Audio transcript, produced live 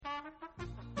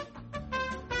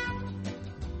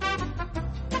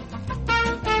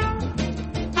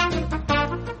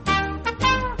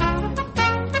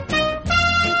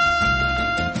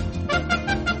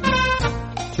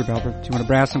Timur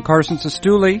Brass, Carson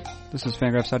Sestouli. This is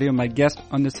Fangraphs Audio. My guest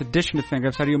on this edition of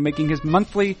Fangraphs Audio making his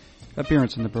monthly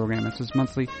appearance in the program. It's his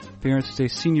monthly appearance. He's a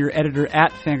senior editor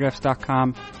at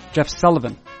Fangraphs.com, Jeff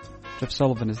Sullivan. Jeff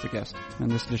Sullivan is the guest on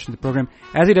this edition of the program.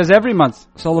 As he does every month,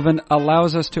 Sullivan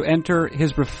allows us to enter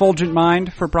his refulgent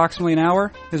mind for approximately an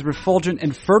hour, his refulgent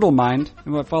and fertile mind.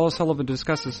 And what follows, Sullivan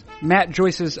discusses Matt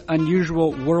Joyce's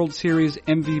unusual World Series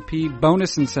MVP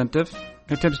bonus incentive,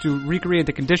 attempts to recreate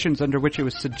the conditions under which it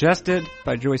was suggested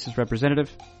by Joyce's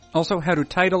representative. Also, how to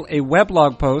title a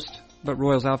weblog post about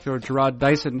Royals outfielder Jarrod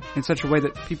Dyson in such a way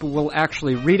that people will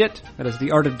actually read it. That is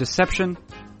the art of deception.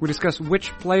 We discuss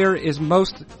which player is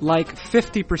most like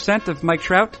 50% of Mike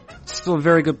Trout. Still a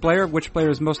very good player. Which player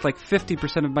is most like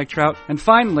 50% of Mike Trout. And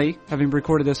finally, having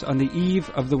recorded this on the eve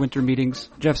of the winter meetings,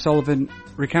 Jeff Sullivan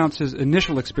recounts his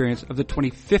initial experience of the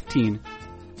 2015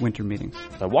 winter meetings.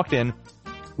 I walked in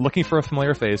looking for a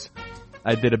familiar face.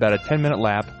 I did about a 10-minute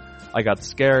lap. I got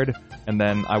scared, and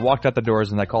then I walked out the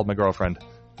doors and I called my girlfriend.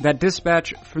 That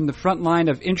dispatch from the front line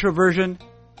of introversion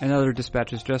and other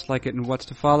dispatches just like it and what's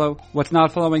to follow. What's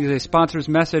not following is a sponsor's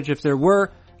message. If there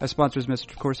were a sponsor's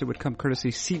message, of course, it would come courtesy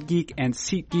SeatGeek and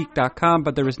SeatGeek.com,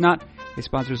 but there is not a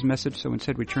sponsor's message, so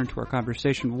instead we turn to our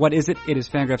conversation. What is it? It is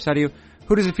Fangraphs Audio.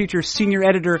 Who does it feature? Senior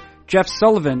editor Jeff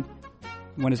Sullivan.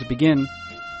 When does it begin?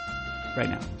 Right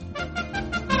now.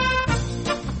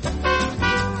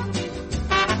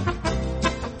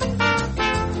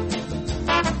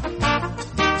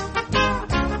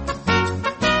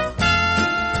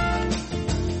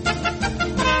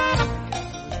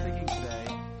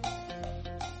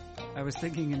 I was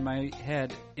thinking in my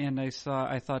head, and I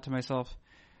thought to myself,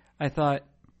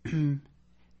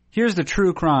 here's the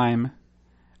true crime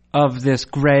of this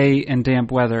gray and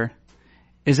damp weather,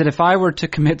 is that if I were to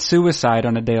commit suicide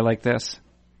on a day like this,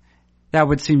 it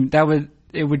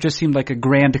would just seem like a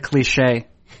grand cliche.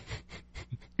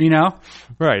 You know?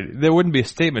 Right. There wouldn't be a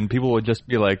statement. People would just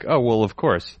be like, oh, well, of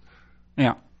course.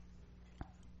 Yeah.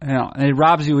 Yeah. And it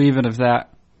robs you even of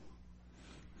that.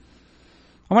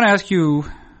 I want to ask you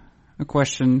a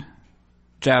question,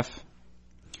 Jeff.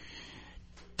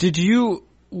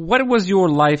 What was your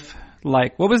life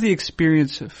like? What was the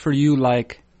experience for you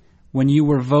like when you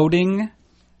were voting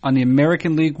on the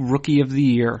American League Rookie of the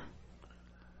Year?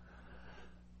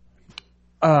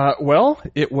 Well,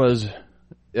 it was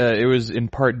in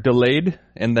part delayed,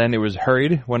 and then it was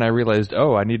hurried when I realized,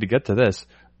 oh, I need to get to this.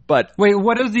 But wait,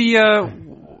 what are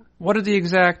the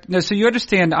exact? No, so you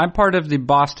understand, I'm part of the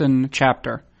Boston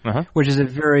chapter, which is a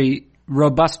very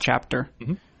robust chapter.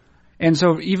 Mm-hmm. And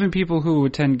so even people who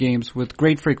attend games with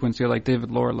great frequency, like David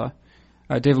Lorla,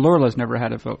 David Lorla's never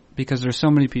had a vote because there's so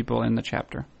many people in the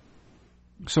chapter.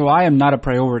 So I am not a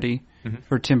priority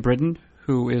for Tim Britton,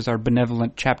 who is our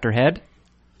benevolent chapter head,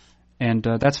 and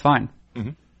that's fine. Mm-hmm.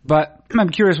 But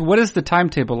I'm curious, what is the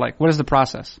timetable like? What is the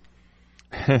process?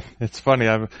 It's funny.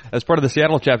 As part of the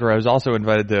Seattle chapter, I was also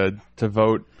invited to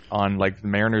vote on like the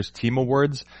Mariners team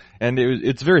awards, and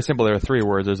it's very simple. There are 3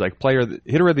 awards. There's like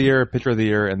hitter of the year, pitcher of the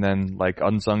year, and then like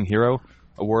unsung hero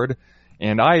award.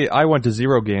 And I went to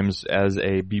 0 games as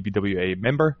a BBWA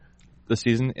member this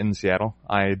season in Seattle.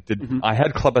 I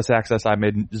had clubhouse access. I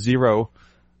made 0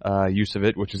 use of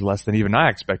it, which is less than even I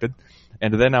expected.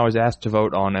 And then I was asked to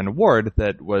vote on an award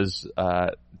that was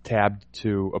tabbed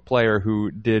to a player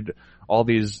who did all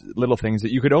these little things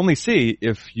that you could only see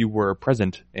if you were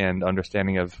present and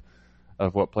understanding of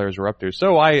what players were up to.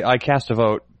 So I cast a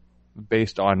vote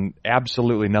based on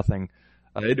absolutely nothing.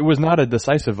 It was not a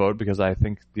decisive vote because I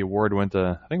think the award went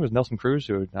to, I think it was Nelson Cruz,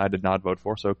 who I did not vote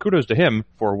for. So kudos to him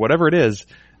for whatever it is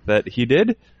that he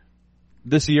did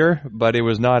this year, but it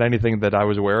was not anything that I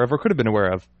was aware of or could have been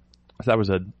aware of. So that was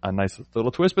a nice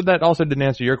little twist, but that also didn't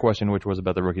answer your question, which was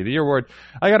about the Rookie of the Year award.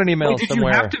 I got an email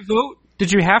somewhere. Did you have to vote?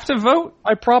 Did you have to vote?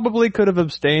 I probably could have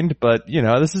abstained, but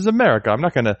this is America. I'm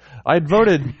not gonna. I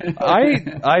voted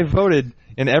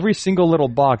in every single little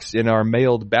box in our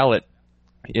mailed ballot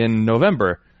in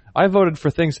November. I voted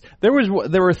for things. There were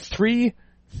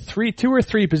two or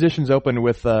three positions open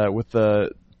with the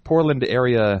Portland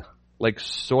area like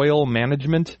soil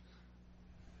management.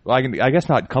 Well, I guess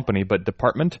not company, but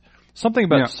department. Something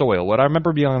about soil. What I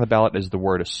remember being on the ballot is the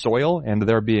word soil, and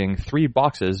there being 3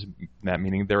 boxes, that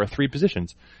meaning there are 3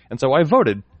 positions. And so I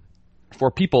voted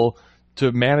for people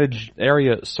to manage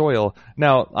area soil.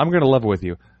 Now, I'm going to level with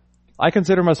you. I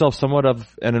consider myself somewhat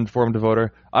of an informed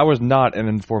voter. I was not an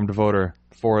informed voter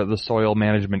for the soil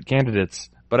management candidates,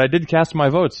 but I did cast my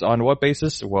votes. On what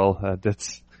basis? Well,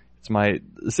 it's my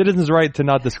citizen's right to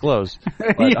not disclose.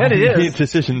 Yeah, it is.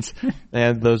 Decisions,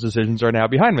 and those decisions are now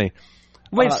behind me.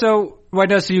 Wait, so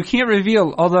you can't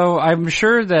reveal, although I'm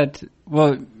sure that,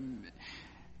 well,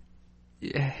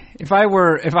 if I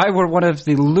were one of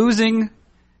the losing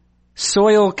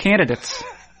soil candidates,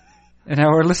 and I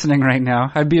were listening right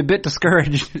now, I'd be a bit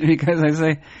discouraged because I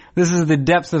say this is the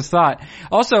depth of thought.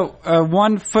 Also,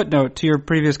 one footnote to your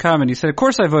previous comment. You said, "Of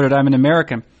course I voted. I'm an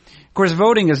American." Of course,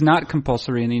 voting is not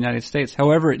compulsory in the United States.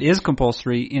 However, it is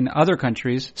compulsory in other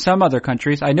countries, some other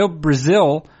countries. I know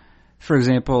Brazil, for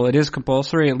example, it is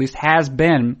compulsory, at least has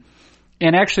been.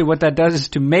 And actually what that does is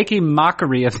to make a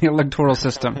mockery of the electoral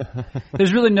system.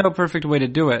 There's really no perfect way to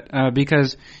do it,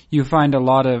 because you find a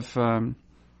lot of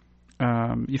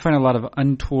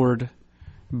untoward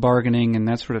bargaining and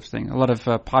that sort of thing. A lot of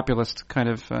populist kind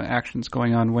of actions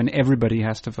going on when everybody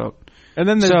has to vote. And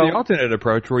then there's the alternate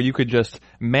approach where you could just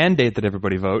mandate that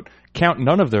everybody vote, count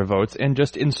none of their votes, and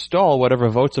just install whatever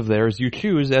votes of theirs you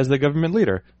choose as the government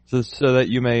leader, so that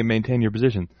you may maintain your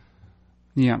position.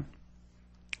 Yeah.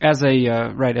 As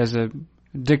a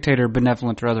dictator,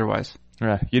 benevolent or otherwise.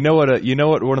 Right. You know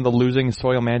what one of the losing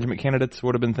soil management candidates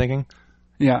would have been thinking?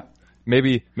 Yeah.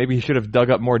 Maybe he should have dug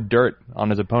up more dirt on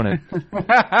his opponent.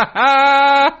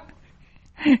 Yeah.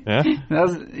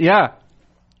 Yeah.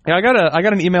 Yeah, I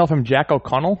got an email from Jack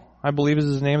O'Connell, I believe is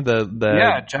his name.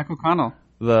 Jack O'Connell,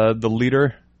 the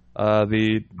leader,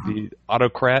 the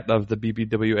autocrat of the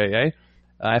BBWAA.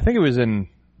 I think it was in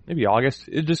maybe August.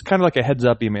 It's just kind of like a heads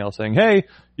up email saying, "Hey,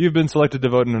 you've been selected to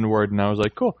vote in a word," and I was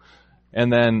like, "Cool."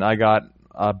 And then I got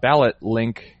a ballot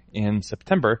link in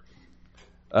September.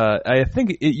 I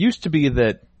think it used to be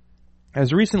that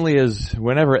as recently as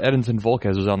whenever Edinson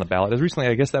Volquez was on the ballot, as recently,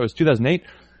 I guess that was 2008,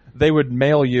 they would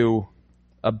mail you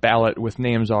a ballot with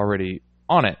names already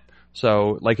on it.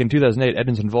 So, like in 2008,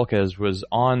 Edinson Volquez was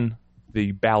on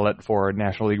the ballot for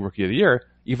National League Rookie of the Year,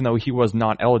 even though he was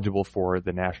not eligible for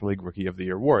the National League Rookie of the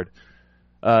Year award.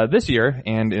 This year,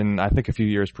 and in I think a few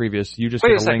years previous, you just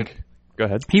get a link. Go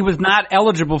ahead. He was not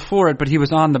eligible for it, but he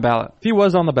was on the ballot. He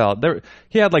was on the ballot.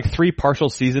 He had like 3 partial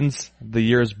seasons the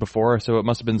years before, so it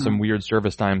must have been some weird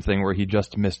service time thing where he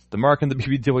just missed the mark in the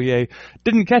BBWA,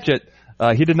 didn't catch it.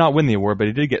 He did not win the award, but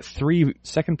he did get 3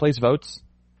 second-place votes,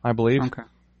 I believe. Okay.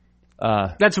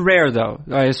 That's rare, though.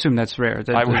 I assume that's rare.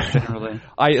 Generally.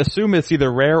 I assume it's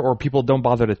either rare or people don't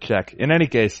bother to check. In any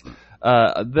case,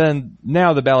 then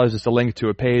now the ballot is just a link to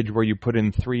a page where you put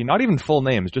in 3, not even full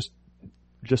names, just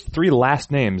 3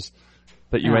 last names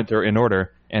that you enter in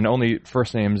order, and only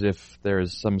first names if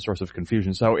there's some source of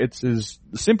confusion. So it's as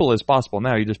simple as possible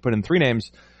now. You just put in 3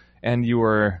 names, and you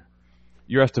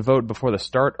have to vote before the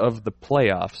start of the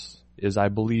playoffs is, I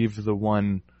believe, the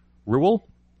one rule.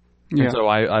 Yeah. And so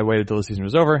I waited till the season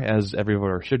was over, as every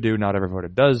voter should do. Not every voter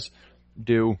does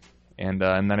do. And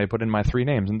then I put in my 3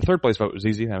 names. And the third place vote was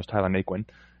easy. That was Tyler Naquin.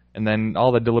 And then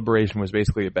all the deliberation was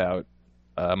basically about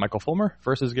Michael Fulmer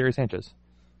versus Gary Sanchez.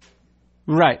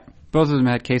 Right. Both of them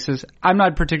had cases. I'm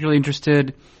not particularly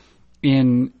interested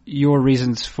in your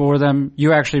reasons for them.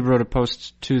 You actually wrote a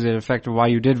post to the effect of why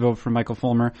you did vote for Michael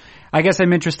Fulmer. I guess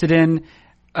I'm interested in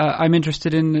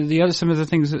some of the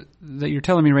things that you're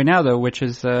telling me right now, though, which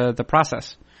is the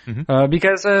process,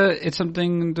 because it's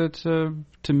something that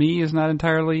to me is not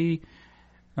entirely.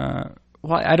 Well,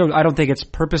 I don't think it's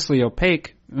purposely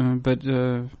opaque, but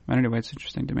anyway, it's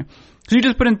interesting to me. So you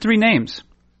just put in 3 names.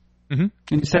 Mm-hmm.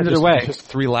 And you send it away. Just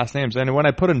 3 last names. And when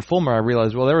I put in Fulmer, I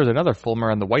realized, well, there was another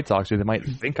Fulmer on the White Sox who they might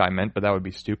think I meant, but that would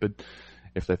be stupid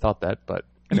if they thought that. But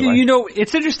anyway. You know,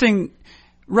 it's interesting,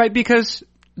 right? Because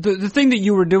the thing that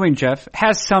you were doing, Jeff,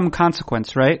 has some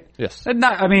consequence, right? Yes. In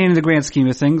the grand scheme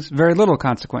of things, very little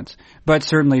consequence. But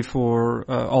certainly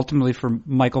ultimately for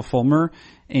Michael Fulmer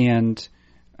and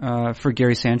for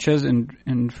Gary Sanchez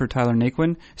and for Tyler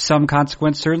Naquin, some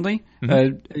consequence certainly.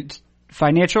 It's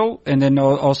financial, and then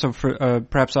also for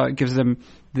perhaps it gives them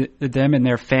and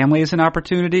their families an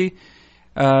opportunity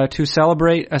to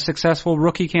celebrate a successful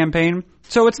rookie campaign.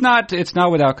 So it's not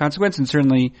without consequence, and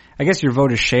certainly I guess your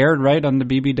vote is shared, right, on the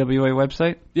BBWA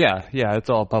website. Yeah, it's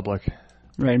all public.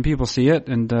 Right, and people see it,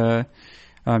 and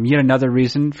yet another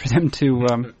reason for them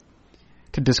to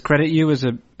discredit you as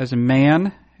a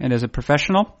man and as a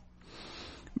professional.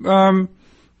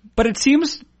 But it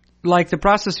seems like the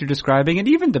process you're describing, and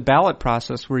even the ballot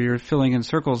process where you're filling in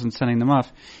circles and sending them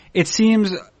off, it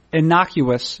seems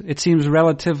innocuous. It seems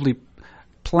relatively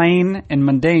plain and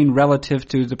mundane relative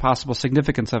to the possible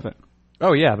significance of it.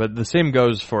 Oh, yeah, but the same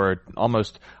goes for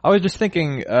almost... I was just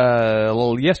thinking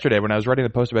yesterday when I was writing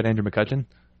the post about Andrew McCutchen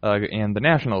and the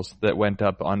Nationals that went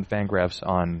up on Fangraphs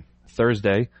on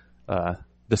Thursday,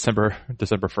 December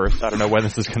 1st. I don't know when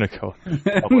this is going to go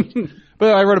published.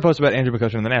 But I wrote a post about Andrew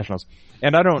McCutchen and the Nationals.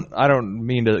 And I don't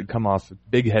mean to come off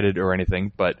big-headed or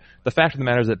anything, but the fact of the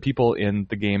matter is that people in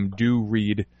the game do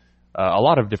read a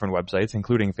lot of different websites,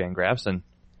 including Fangraphs,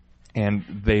 and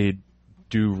they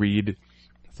do read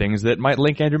things that might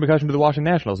link Andrew McCutchen to the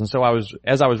Washington Nationals. And so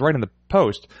as I was writing the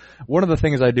post, one of the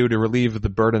things I do to relieve the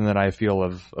burden that I feel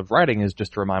of writing is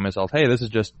just to remind myself, hey, this is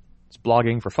just it's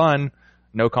blogging for fun,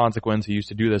 no consequence. I used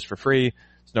to do this for free.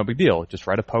 It's no big deal. Just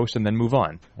write a post and then move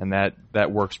on. And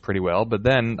that works pretty well. But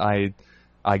then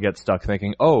I get stuck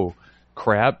thinking, oh,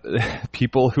 crap,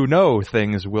 people who know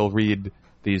things will read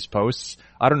these posts.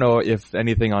 I don't know if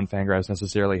anything on Fangraphs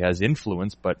necessarily has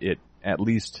influence, but it at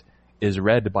least is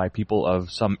read by people of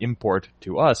some import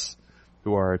to us,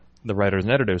 who are the writers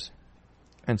and editors.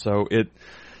 And so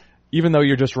even though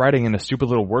you're just writing in a stupid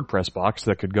little WordPress box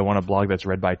that could go on a blog that's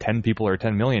read by 10 people or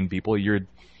 10 million people,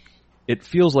 it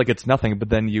feels like it's nothing, but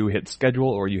then you hit schedule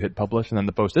or you hit publish and then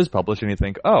the post is published and you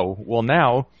think, oh, well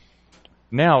now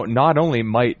not only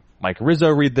might Mike Rizzo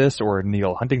read this or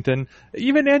Neil Huntington,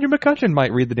 even Andrew McCutchen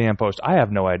might read the damn post. I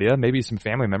have no idea. Maybe some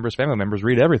family members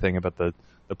read everything about the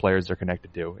players they're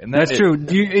connected to. And that's true.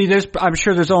 I'm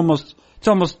sure it's almost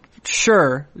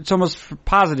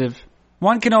positive.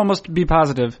 One can almost be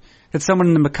positive that someone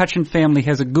in the McCutchen family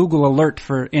has a Google alert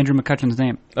for Andrew McCutchen's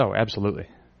name. Oh, absolutely.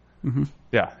 Mm-hmm.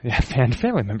 Yeah,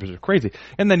 family members are crazy.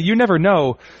 And then you never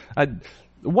know.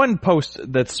 One post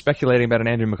that's speculating about an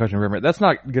Andrew McCutchen rumor, that's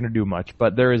not going to do much,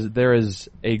 but there is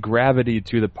a gravity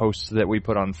to the posts that we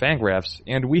put on Fangraphs,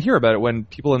 and we hear about it when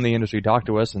people in the industry talk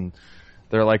to us, and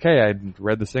they're like, hey, I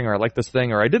read this thing, or I like this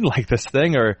thing, or I didn't like this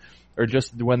thing, or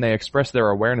just when they express their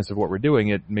awareness of what we're doing,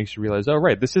 it makes you realize, oh,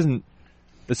 right, this isn't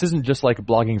just like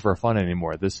blogging for fun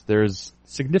anymore. There's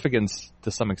significance to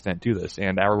some extent to this,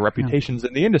 and our reputations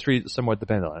in the industry somewhat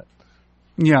depend on it.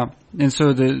 Yeah, and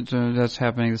so that's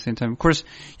happening at the same time. Of course,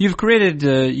 you've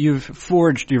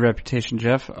forged your reputation,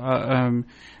 Jeff, on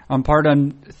part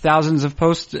on thousands of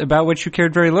posts about which you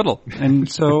cared very little, and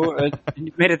so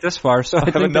you've made it this far. So I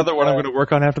have another one I'm going to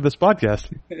work on after this podcast.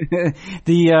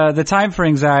 The time for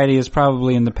anxiety is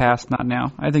probably in the past, not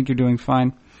now. I think you're doing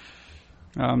fine.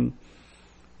 I mean,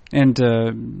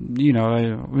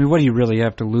 what do you really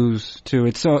have to lose to?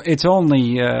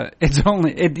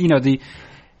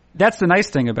 That's the nice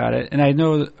thing about it, and I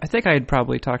think I had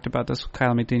probably talked about this with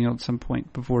Kyle McDaniel at some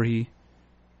point before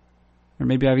or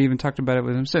maybe I've even talked about it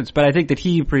with him since, but I think that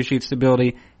he appreciates the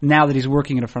ability, now that he's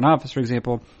working in a front office, for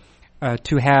example, for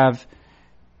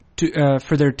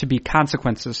there to be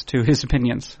consequences to his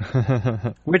opinions.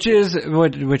 which is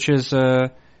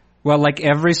like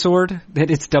every sword,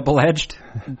 that it's double-edged.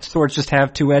 Swords just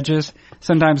have two edges.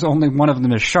 Sometimes only one of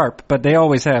them is sharp, but they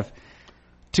always have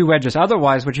two edges.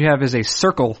 Otherwise, what you have is a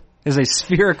circle, is a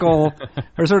spherical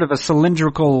or sort of a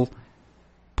cylindrical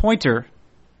pointer.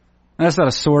 And that's not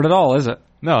a sword at all, is it?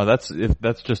 No, that's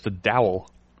just a dowel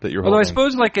that you're holding. Although I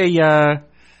suppose like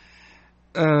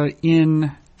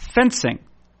in fencing,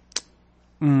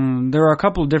 there are a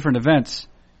couple of different events,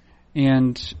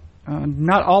 and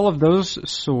not all of those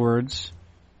swords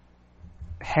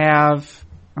have.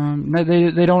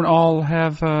 They don't all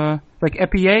have like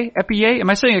épée. Épée? Am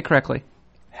I saying it correctly?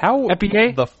 How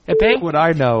épée? The fuck would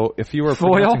I know if you were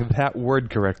pronouncing that word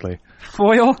correctly?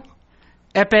 Foil?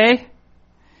 Épée?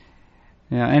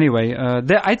 Yeah. Anyway,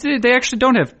 they actually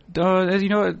don't have.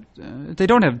 They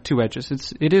don't have two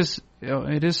edges. It is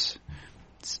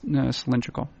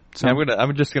cylindrical. So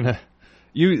I'm just gonna.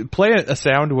 You play a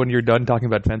sound when you're done talking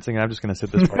about fencing, and I'm just gonna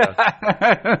sit this part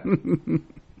out.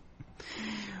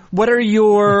 What are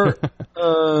your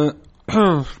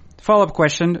follow-up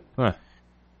question? Huh.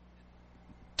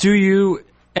 Do you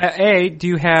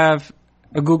have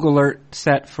a Google alert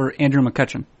set for Andrew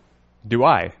McCutchen? Do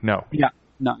I? No. Yeah.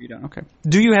 No, you don't. Okay.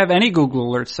 Do you have any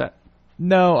Google alerts set?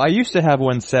 No, I used to have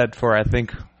one set for, I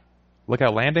think,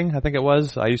 Lookout Landing, I think it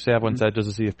was. I used to have one set just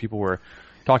to see if people were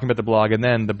talking about the blog, and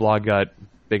then the blog got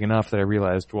big enough that I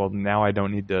realized, well, now I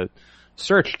don't need to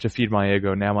search to feed my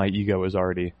ego. Now my ego is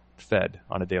already fed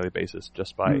on a daily basis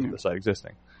just by the site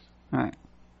existing. All right.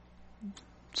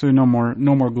 So no more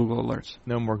Google alerts.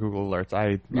 No more Google alerts.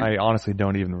 I honestly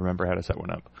don't even remember how to set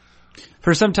one up.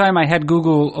 For some time, I had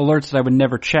Google alerts that I would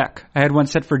never check. I had one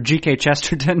set for G.K.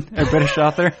 Chesterton, a British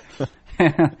author.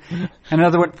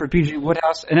 Another one for P.G.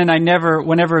 Wodehouse. And then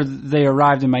whenever they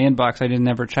arrived in my inbox, I didn't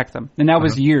ever check them. And that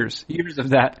was years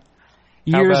of that.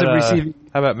 Years of receiving.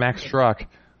 How about Max Schrock?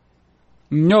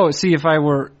 No, see, if I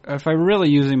were really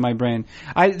using my brain,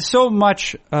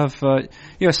 Socrates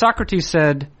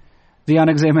said, the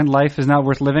unexamined life is not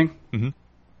worth living. Mm-hmm.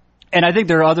 And I think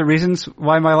there are other reasons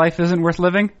why my life isn't worth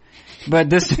living, but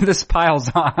this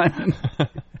piles on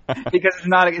because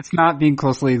it's not being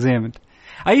closely examined.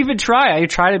 I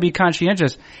try to be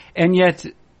conscientious, and yet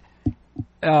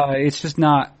it's just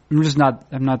not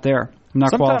I'm not there. I'm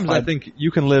not Sometimes qualified. I think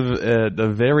you can live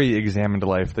a very examined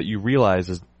life that you realize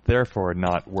is therefore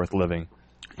not worth living.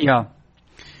 Yeah.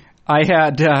 I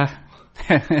had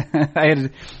I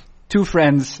had two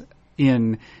friends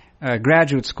in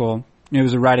graduate school. It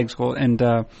was a writing school, and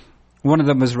one of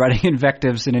them was writing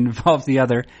invectives and it involved the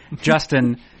other.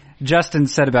 Justin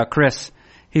said about Chris,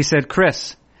 he said,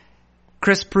 Chris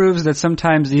proves that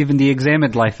sometimes even the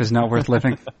examined life is not worth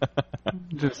living.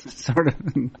 Just sort of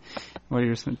what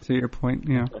you're saying, to your point,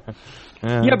 Yeah,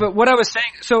 but what I was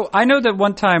saying, so I know that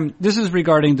one time, this is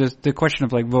regarding the question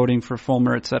of like voting for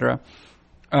Fulmer, et cetera.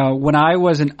 When I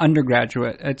was an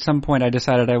undergraduate, at some point I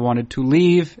decided I wanted to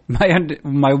leave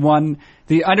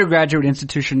the undergraduate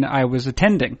institution I was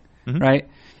attending, right?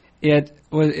 I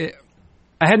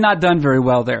had not done very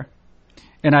well there.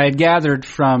 And I had gathered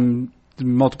from the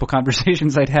multiple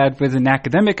conversations I'd had with an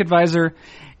academic advisor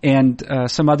and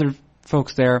some other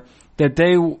folks there that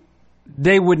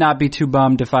they would not be too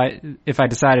bummed if I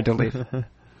decided to leave.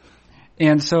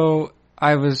 And so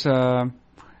I was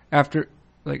after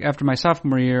my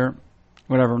sophomore year,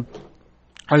 whatever,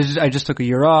 I just took a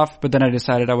year off, but then I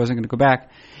decided I wasn't going to go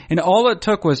back. And all it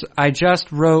took was I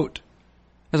just wrote.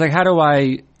 I was like, how do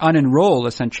I unenroll,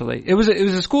 essentially? It was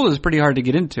a school that was pretty hard to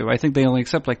get into. I think they only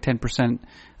accept like 10%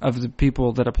 of the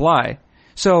people that apply.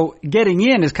 So getting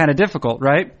in is kind of difficult,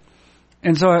 right?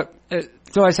 And so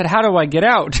I said, how do I get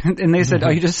out? And they said, oh,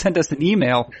 you just sent us an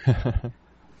email.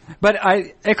 But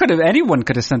anyone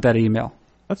could have sent that email.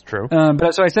 That's true.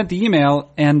 But so I sent the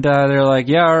email, and they're like,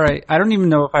 yeah, all right. I don't even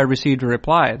know if I received a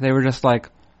reply. They were just like,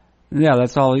 yeah,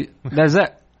 that's all. That's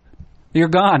it. You're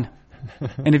gone.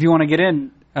 And if you want to get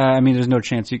in, there's no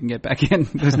chance you can get back in.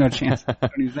 There's no chance.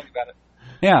 Don't even think about it.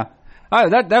 Yeah. Oh,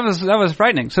 that was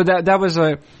frightening. So that was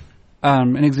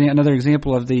another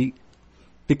example of the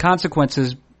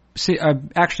consequences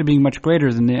actually being much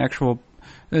greater than the actual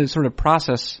sort of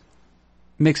process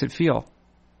makes it feel.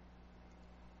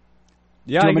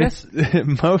 Yeah, I guess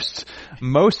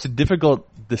most difficult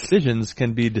decisions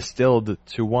can be distilled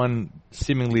to one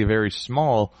seemingly very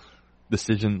small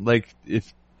decision. Like,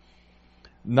 if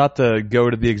not to go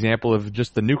to the example of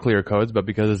just the nuclear codes, but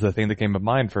because it's the thing that came to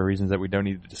mind for reasons that we don't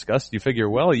need to discuss, you figure,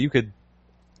 well, you could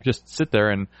just sit there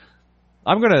and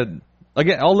I'll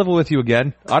level with you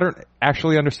again. I don't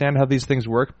actually understand how these things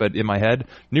work, but in my head,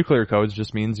 nuclear codes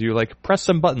just means you like press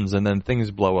some buttons and then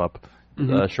things blow up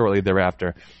shortly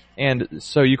thereafter. And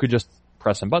so you could just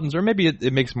press some buttons, or maybe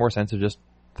it makes more sense to just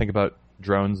think about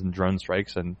drones and drone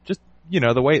strikes and just,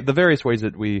 the various ways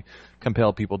that we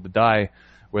compel people to die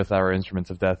with our instruments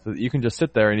of death. You can just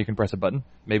sit there and you can press a button.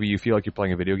 Maybe you feel like you're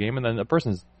playing a video game and then a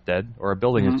person's dead or a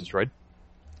building is destroyed.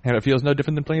 And it feels no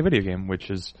different than playing a video game, which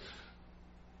is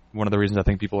one of the reasons I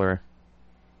think people are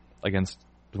against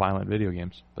violent video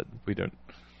games. But we don't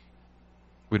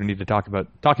need to talk about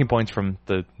talking points from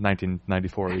the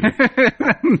 1994 either.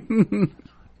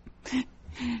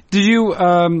 Do you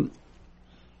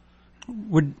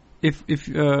if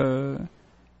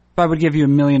I would give you $1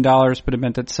 million, but it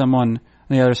meant that someone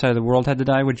on the other side of the world had to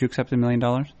die, would you accept $1 million?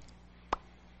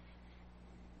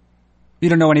 You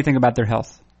don't know anything about their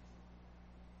health.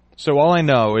 So all I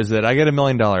know is that I get $1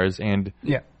 million and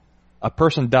a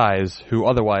person dies who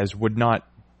otherwise would not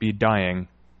be dying.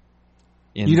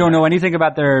 You don't know anything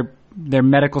about their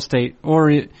medical state or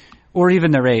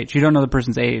even their age. You don't know the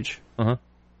person's age.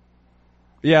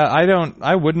 Yeah,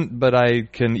 I wouldn't, but I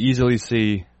can easily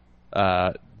see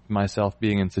myself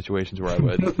being in situations where I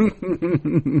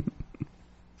would.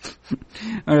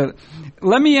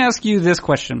 Let me ask you this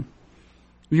question.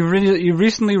 You've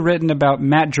recently written about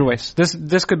Matt Joyce.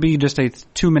 This could be just a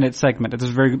 2-minute segment. It's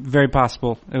very, very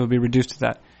possible it would be reduced to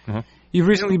that. You've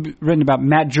recently written about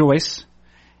Matt Joyce.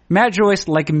 Matt Joyce,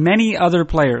 like many other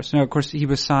players, of course, he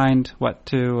was signed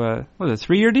to a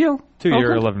 3-year deal?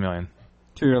 2-year, $11 million.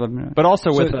 2-year, $11 million. But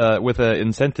also with an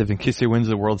incentive in case he wins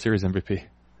the World Series MVP.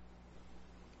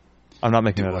 I'm not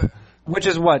making that up. Which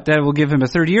is what? That will give him a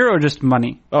third year or just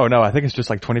money? Oh, no, I think it's just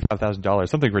like $25,000.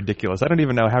 Something ridiculous. I don't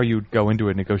even know how you go into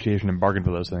a negotiation and bargain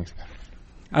for those things.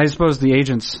 I suppose the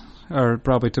agents are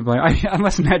probably to blame.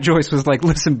 Unless Matt Joyce was like,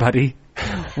 listen, buddy,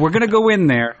 we're going to go in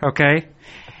there, okay?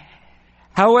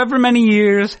 However many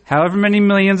years, however many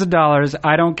millions of dollars,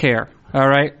 I don't care, all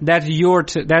right? That's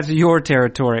your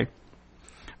territory.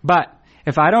 But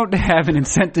if I don't have an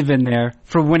incentive in there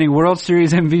for winning World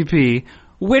Series MVP,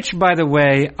 which, by the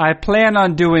way, I plan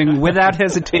on doing without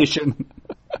hesitation,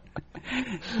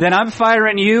 then I'm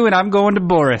firing you and I'm going to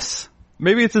Boris.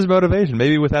 Maybe it's his motivation.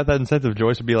 Maybe without that incentive,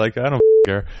 Joyce would be like, I don't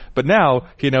care. But now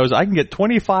he knows I can get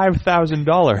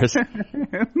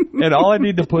 $25,000 and all I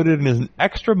need to put in is an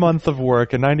extra month of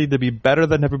work and I need to be better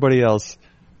than everybody else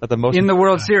at the most. In the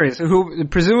World Series, who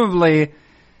presumably,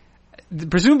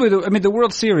 I mean, the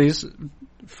World Series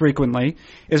frequently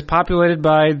is populated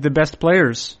by the best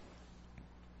players.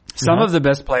 Some of the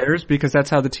best players, because that's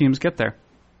how the teams get there.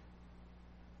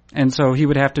 And so he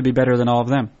would have to be better than all of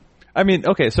them. I mean,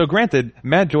 okay, so granted,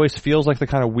 Matt Joyce feels like the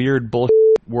kind of weird bullshit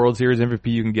World Series MVP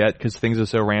you can get because things are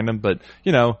so random, but,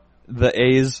 you know, the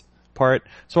A's part.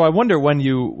 So I wonder when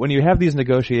you have these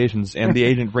negotiations and the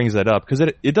agent brings that up, because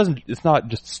it's not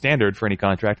just standard for any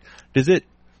contract.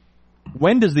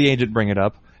 When does the agent bring it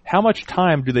up? How much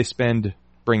time do they spend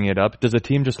bringing it up? Does the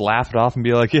team just laugh it off and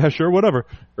be like, yeah, sure, whatever?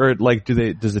 Or like,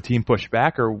 does the team push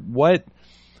back? Or what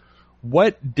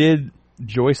did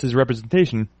Joyce's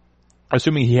representation,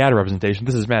 assuming he had a representation,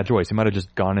 this is Matt Joyce, he might have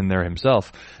just gone in there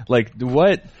himself. Like,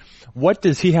 what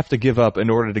does he have to give up in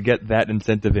order to get that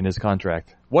incentive in his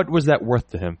contract? What was that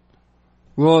worth to him?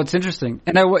 Well, it's interesting.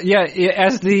 And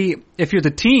if you're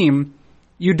the team,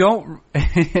 you don't,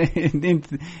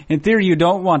 in theory, you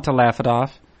don't want to laugh it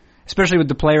off, especially with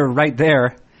the player right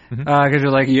there. Because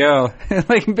you're like, yo,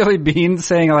 like Billy Beane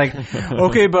saying like,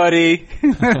 okay, buddy.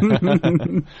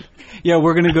 Yeah,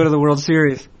 we're going to go to the World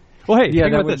Series. Well, hey,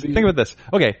 think about this.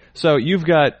 Okay, so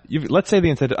let's say the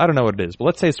incentive, I don't know what it is, but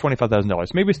let's say it's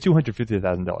 $25,000. Maybe it's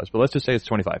 $250,000, but let's just say it's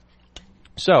 25.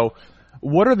 So,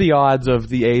 what are the odds of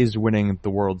the A's winning the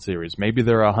World Series? Maybe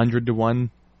they're 100 to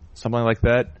 1, something like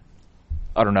that.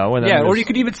 I don't know. And then or you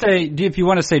could even say, if you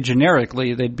want to say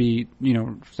generically, they'd be,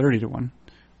 30 to 1,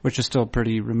 which is still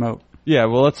pretty remote. Yeah,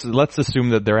 well, let's assume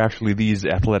that they're actually these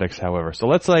athletics, however. So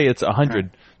let's say it's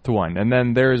 100 to 1, and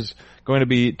then there's going to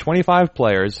be 25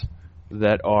 players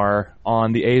that are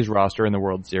on the A's roster in the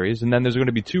World Series, and then there's going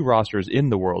to be 2 rosters in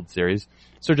the World Series.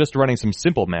 So just running some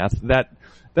simple math, that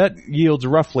yields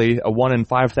roughly a 1 in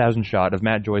 5,000 shot of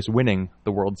Matt Joyce winning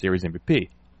the World Series MVP.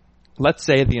 Let's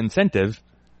say the incentive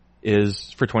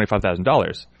is for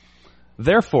 $25,000.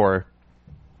 Therefore,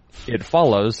 it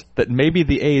follows that maybe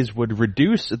the A's would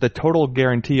reduce the total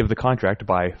guarantee of the contract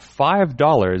by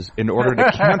 $5 in order to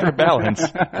counterbalance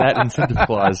that incentive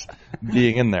clause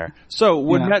being in there. So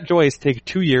would Matt Joyce take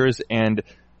 2 years and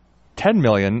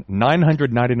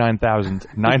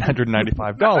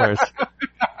 $10,999,995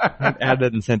 and add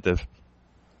that incentive?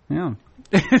 Yeah.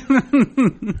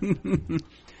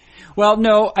 Well,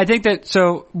 no, I think that,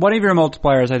 so one of your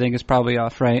multipliers I think is probably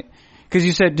off, right? Because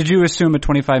you said, did you assume a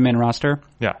 25-man roster?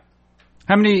 Yeah.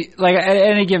 How many, like, at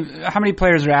any given, how many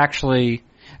players are actually,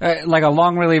 like a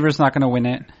long reliever is not going to win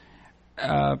it.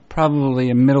 Probably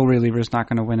a middle reliever is not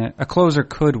going to win it. A closer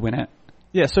could win it.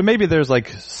 Yeah, so maybe there's like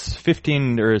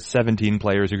 15 or 17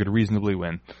 players who could reasonably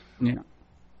win. Yeah.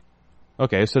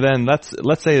 Okay, so then let's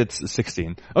say it's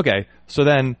 16. Okay, so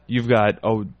then you've got,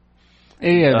 but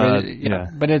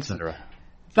it's not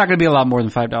going to be a lot more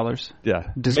than $5.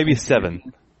 Yeah, maybe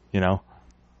 7,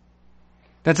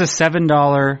 That's a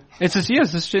 $7. It's a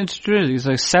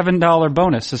 $7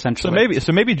 bonus essentially.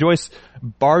 So maybe Joyce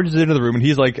barges into the room and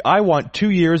he's like, I want 2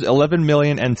 years, $11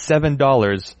 million and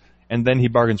 $7, and then he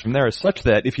bargains from there, such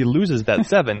that if he loses that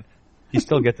 7, he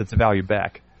still gets its value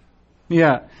back.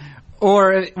 Yeah.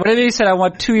 Or whatever he said, I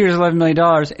want 2 years, $11 million,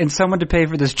 and someone to pay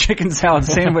for this chicken salad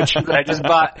sandwich that I just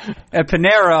bought at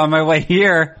Panera on my way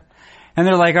here. And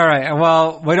they're like, all right,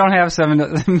 well, we don't have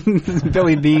 $7.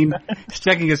 Billy Beane is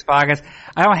checking his pockets.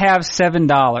 I don't have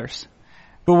 $7.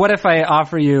 But what if I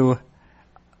offer you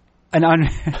an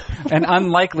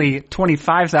unlikely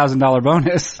 $25,000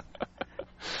 bonus?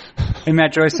 And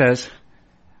Matt Joyce says,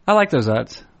 I like those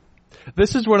odds.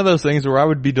 This is one of those things where I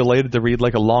would be delighted to read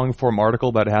like a long form article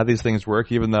about how these things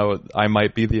work, even though I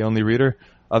might be the only reader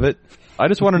of it. I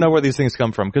just want to know where these things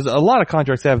come from, because a lot of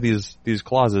contracts have these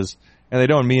clauses, and they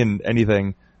don't mean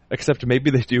anything, except maybe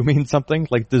they do mean something.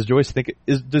 Like, does Joyce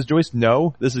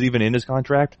know this is even in his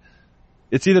contract?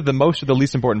 It's either the most or the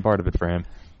least important part of it for him.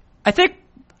 I think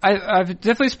I've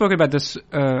definitely spoken about this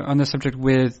on this subject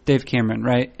with Dave Cameron,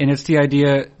 right? And it's the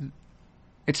idea.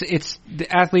 It's the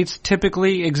athletes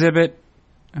typically exhibit,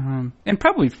 and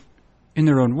probably in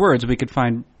their own words, we could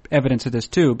find evidence of this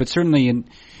too, but certainly in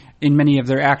many of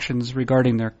their actions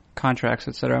regarding their contracts,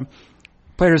 etc.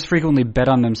 Players frequently bet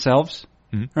on themselves,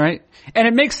 right? And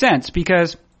it makes sense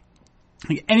because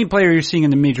any player you're seeing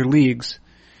in the major leagues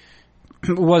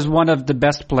was one of the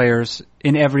best players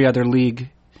in every other league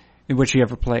in which he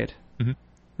ever played,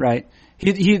 right?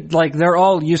 He they're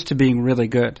all used to being really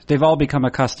good. They've all become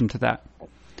accustomed to that.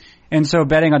 And so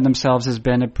betting on themselves has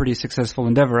been a pretty successful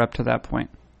endeavor up to that point.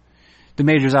 the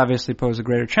majors obviously pose a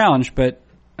greater challenge, but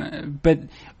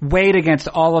weighed against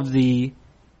all of the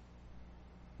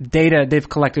data they've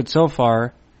collected so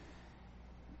far,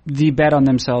 the bet on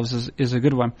themselves is a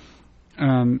good one.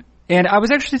 And I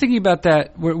was actually thinking about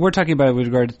that. We're talking about it with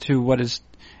regard to what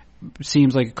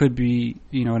seems like it could be,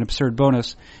 an absurd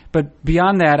bonus. But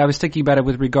beyond that, I was thinking about it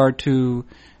with regard to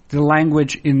the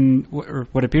language or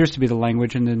what appears to be the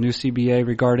language in the new CBA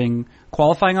regarding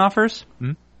qualifying offers.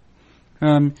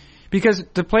 Mm-hmm. Because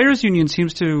the Players Union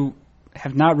seems to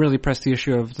have not really pressed the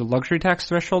issue of the luxury tax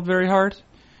threshold very hard,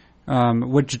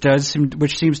 which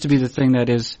seems to be the thing that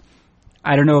is,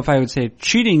 I don't know if I would say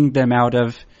cheating them out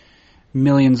of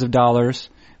millions of dollars,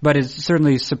 but it's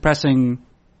certainly suppressing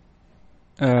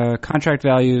contract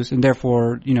values and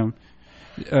therefore,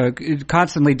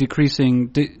 constantly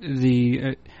decreasing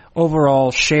the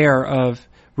overall share of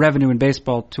revenue in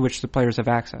baseball to which the players have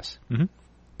access. Mm-hmm.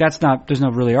 There's no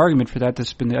really argument for that. I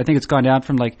think it's gone down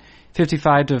from like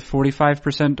 55 to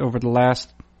 45% over the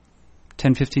last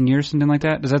 10, 15 years, something like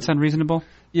that. Does that sound reasonable?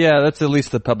 Yeah, that's at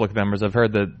least the public numbers. I've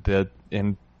heard that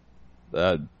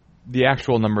the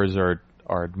actual numbers are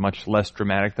much less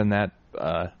dramatic than that.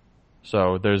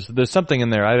 So there's something in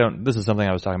there. This is something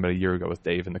I was talking about a year ago with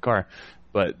Dave in the car,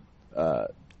 but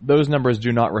those numbers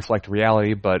do not reflect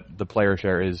reality. But the player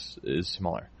share is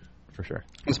smaller, for sure.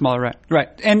 It's smaller, right?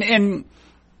 And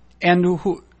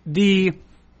the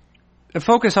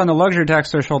focus on the luxury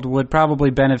tax threshold would probably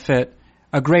benefit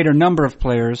a greater number of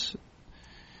players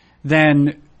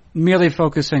than merely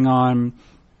focusing on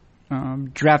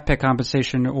draft pick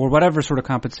compensation or whatever sort of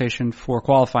compensation for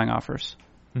qualifying offers.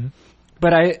 Mm-hmm.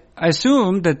 But I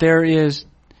assume that there is,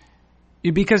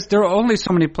 because there are only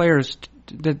so many players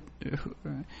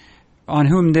on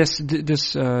whom this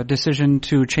decision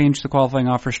to change the qualifying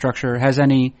offer structure has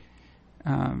any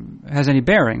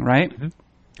bearing, right? Mm-hmm.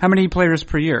 How many players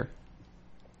per year?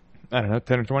 I don't know,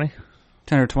 10 or 20?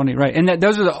 10 or 20, right. And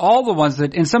those are all the ones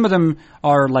and some of them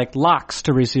are like locks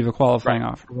to receive a qualifying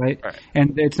offer, right?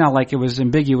 And it's not like it was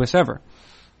ambiguous ever.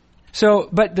 So,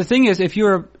 but the thing is, if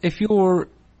you're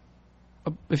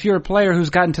a player who's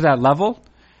gotten to that level,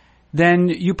 then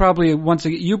you probably, when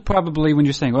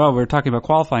you're saying, we're talking about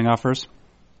qualifying offers,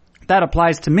 that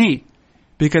applies to me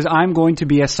because I'm going to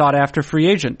be a sought after free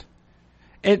agent.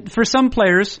 For some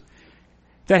players,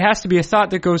 that has to be a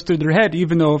thought that goes through their head,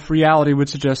 even though if reality would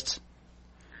suggest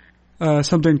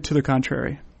something to the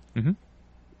contrary. Mm-hmm.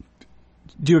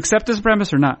 Do you accept this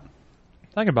premise or not?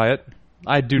 I can buy it.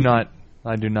 I do not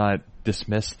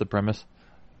dismiss the premise.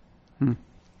 All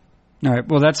right.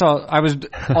 Well, that's all.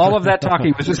 All of that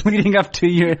talking was just leading up to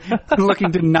you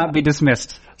looking to not be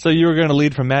dismissed. So you were going to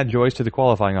lead from Matt Joyce to the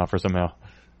qualifying offer somehow.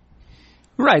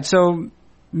 Right. So,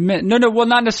 well,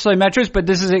 not necessarily Matt Joyce, but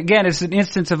this is, again, it's an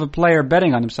instance of a player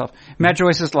betting on himself. Matt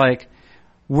Joyce is like,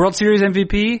 World Series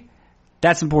MVP?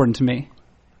 That's important to me.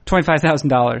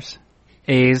 $25,000.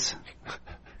 A's.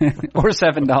 Or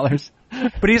 $7.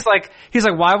 But he's like,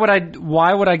 why would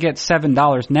I get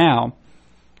 $7 now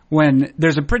when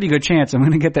there's a pretty good chance I'm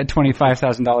going to get that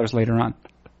 $25,000 later on?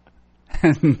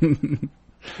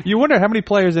 You wonder how many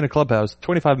players in a clubhouse,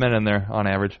 25 men in there on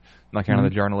average, not counting the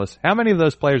journalists, how many of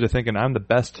those players are thinking, I'm the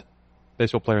best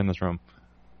baseball player in this room?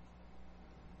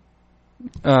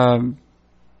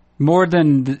 More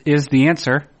than is the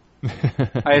answer,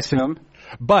 I assume.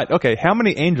 But, okay, how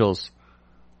many Angels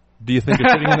do you think are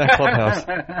sitting in that clubhouse?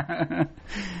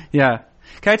 Yeah.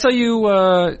 Can I tell you,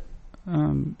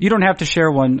 you don't have to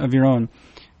share one of your own,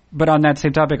 but on that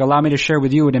same topic, allow me to share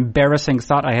with you an embarrassing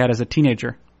thought I had as a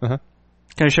teenager. Uh-huh.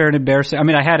 Can I share an embarrassing? I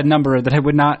mean, I had a number that I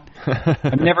would not,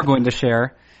 I'm never going to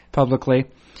share publicly.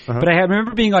 Uh-huh. But I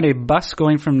remember being on a bus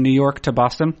going from New York to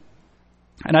Boston,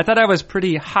 and I thought I was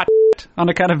pretty hot on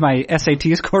account of my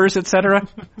SAT scores, etc.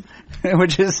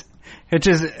 which is,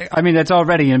 I mean, that's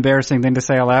already an embarrassing thing to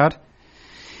say aloud.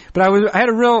 But I had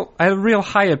a real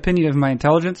high opinion of my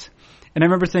intelligence, and I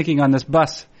remember thinking on this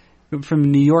bus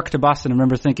from New York to Boston, I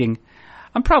remember thinking,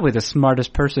 I'm probably the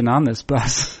smartest person on this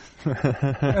bus.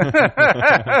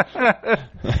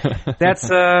 That's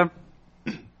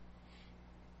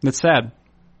sad.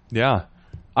 Yeah.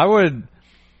 I would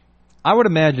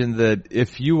imagine that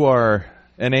if you are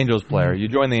an Angels player, you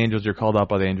join the Angels, you're called up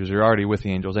by the Angels, you're already with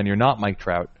the Angels, and you're not Mike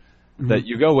Trout, that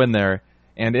you go in there,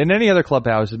 and in any other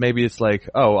clubhouse, maybe it's like,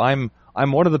 oh, I'm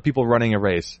one of the people running a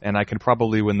race, and I can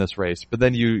probably win this race. But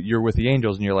then you're with the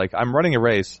Angels, and you're like, I'm running a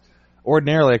race.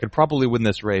 Ordinarily, I could probably win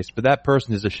this race, but that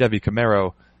person is a Chevy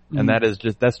Camaro, and that's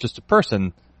just a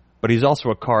person. But he's also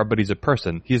a car, but he's a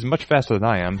person. He's much faster than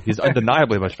I am. He's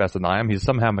undeniably much faster than I am. He's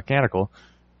somehow mechanical.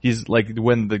 He's like,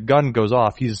 when the gun goes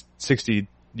off, he's 60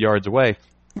 yards away.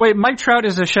 Wait, Mike Trout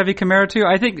is a Chevy Camaro too?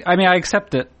 I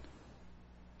accept it.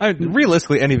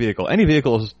 Realistically, any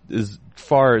vehicle is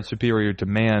far superior to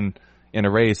man in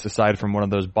a race, aside from one of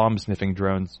those bomb-sniffing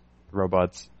drones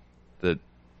robots that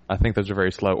I think those are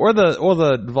very slow. Or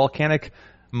the volcanic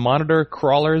monitor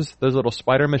crawlers, those little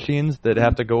spider machines that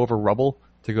have to go over rubble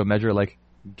to go measure like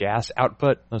gas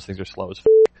output. Those things are slow as f***.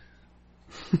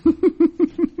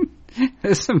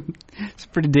 There's some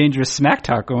pretty dangerous smack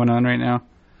talk going on right now.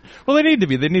 Well, they need to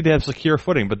be. They need to have secure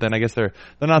footing, but then I guess they're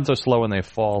not so slow when they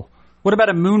fall. What about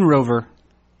a moon rover?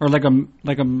 Or is it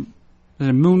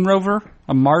a moon rover?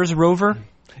 A Mars rover?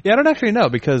 Yeah, I don't actually know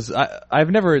because I've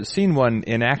never seen one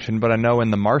in action, but I know in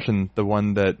The Martian, the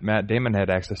one that Matt Damon had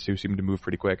access to seemed to move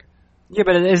pretty quick. Yeah,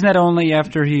 but isn't that only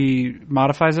after he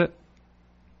modifies it?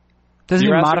 Doesn't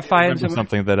he modify it?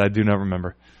 Something that I do not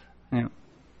remember. Yeah.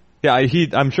 Yeah,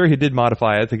 I'm sure he did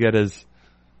modify it to get his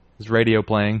radio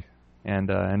playing and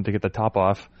to get the top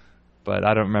off, but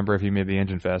I don't remember if he made the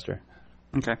engine faster.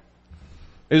 Okay.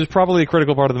 It was probably a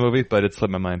critical part of the movie, but it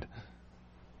slipped my mind.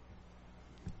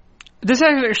 This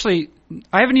actually,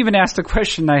 I haven't even asked the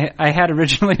question I had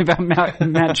originally about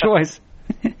Matt Joyce.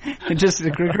 It just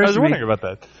occurs to me. I was wondering about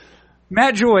that.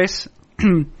 Matt Joyce,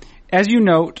 as you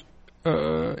note,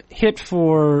 hit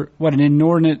for an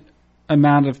inordinate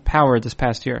amount of power this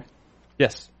past year.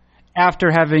 Yes. After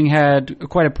having had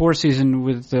quite a poor season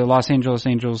with the Los Angeles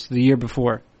Angels the year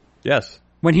before. Yes.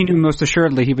 When he knew most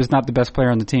assuredly he was not the best player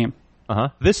on the team. Uh-huh.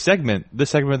 This segment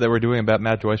that we're doing about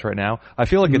Matt Joyce right now, I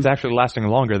feel like it's actually lasting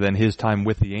longer than his time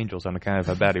with the Angels on account of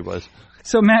how bad he was.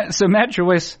 So Matt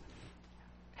Joyce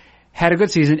had a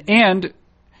good season, and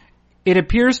it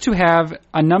appears to have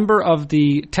a number of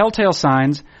the telltale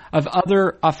signs of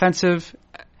other offensive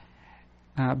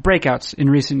breakouts in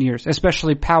recent years,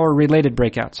 especially power-related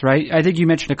breakouts, right? I think you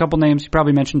mentioned a couple names. You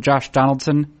probably mentioned Josh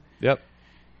Donaldson. Yep.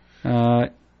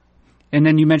 And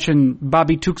then you mentioned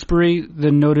Bobby Tewksbury,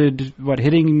 the noted,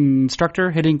 hitting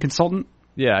consultant?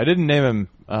 Yeah, I didn't name him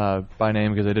by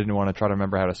name because I didn't want to try to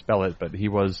remember how to spell it, but he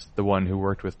was the one who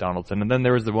worked with Donaldson. And then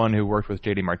there was the one who worked with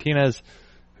J.D. Martinez,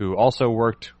 who also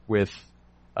worked with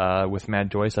Matt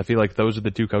Joyce. I feel like those are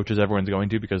the two coaches everyone's going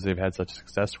to because they've had such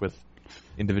success with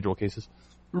individual cases.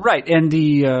 Right, and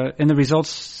the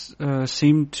results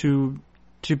seem to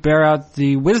bear out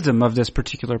the wisdom of this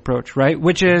particular approach, right?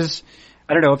 Which is,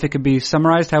 I don't know if it could be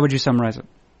summarized. How would you summarize it?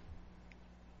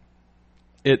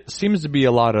 It seems to be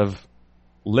a lot of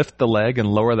lift the leg and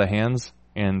lower the hands,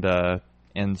 and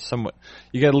somewhat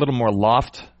you get a little more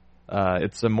loft.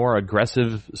 It's a more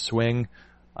aggressive swing.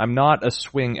 I'm not a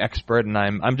swing expert, and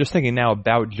I'm just thinking now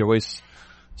about Joyce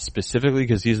specifically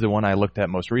because he's the one I looked at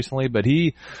most recently. But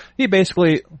he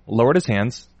basically lowered his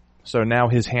hands, so now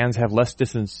his hands have less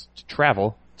distance to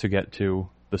travel to get to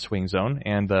the swing zone,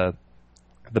 and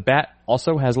the bat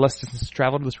also has less distance to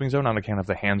travel to the swing zone on account of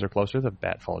the hands are closer. The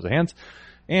bat follows the hands.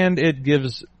 And it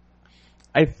gives,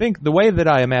 I think, the way that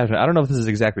I imagine it, I don't know if this is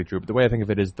exactly true, but the way I think of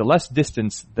it is the less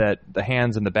distance that the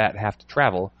hands and the bat have to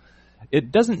travel,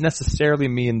 it doesn't necessarily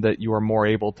mean that you are more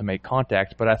able to make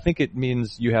contact, but I think it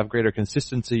means you have greater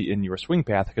consistency in your swing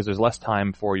path because there's less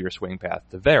time for your swing path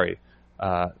to vary,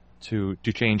 to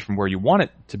change from where you want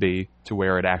it to be to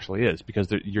where it actually is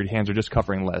because your hands are just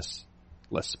covering less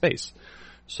space.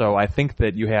 So I think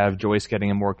that you have Joyce getting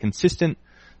a more consistent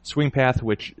swing path,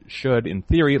 which should, in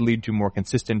theory, lead to more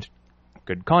consistent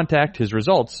good contact. His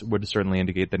results would certainly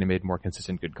indicate that he made more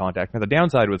consistent good contact. Now, the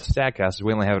downside with StatCast is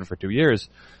we only have it for 2 years,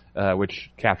 which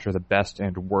capture the best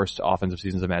and worst offensive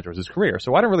seasons of Matt Joyce's career.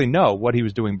 So I don't really know what he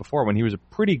was doing before when he was a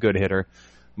pretty good hitter,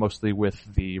 mostly with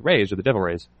the Rays or the Devil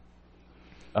Rays.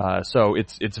 So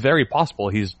it's very possible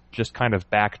he's just kind of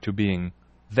back to being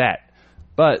that.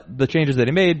 But the changes that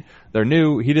he made, they're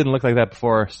new. He didn't look like that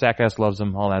before. StatCast loves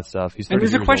him, all that stuff. He's 30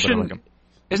 years old.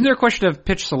 Isn't there a question of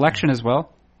pitch selection as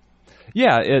well?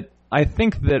 Yeah, I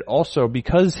think that also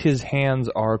because his hands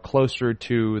are closer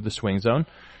to the swing zone,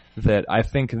 that I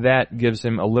think that gives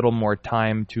him a little more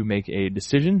time to make a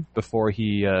decision before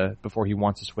he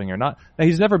wants to swing or not. Now,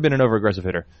 he's never been an over-aggressive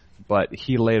hitter, but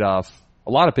he laid off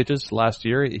a lot of pitches last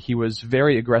year. He was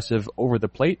very aggressive over the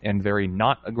plate and very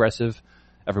not aggressive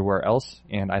everywhere else,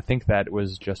 and I think that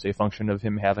was just a function of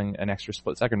him having an extra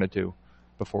split second or two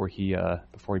before he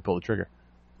pulled the trigger.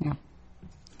 Yeah.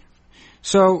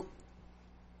 So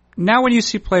now, when you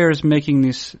see players making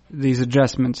these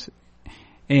adjustments,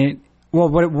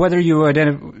 whether you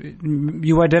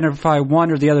identify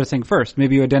one or the other thing first,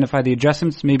 maybe you identify the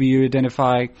adjustments, maybe you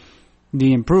identify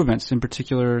the improvements, in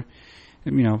particular,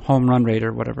 home run rate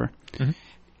or whatever. Mm-hmm.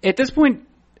 At this point,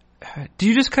 do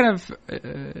you just kind of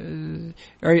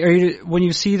are you when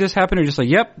you see this happen, are you just like,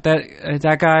 yep,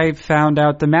 that guy found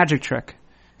out the magic trick,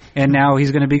 and now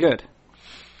he's going to be good?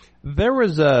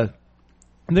 There's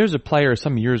a player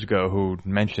some years ago who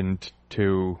mentioned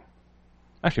to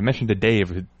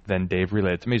Dave, then Dave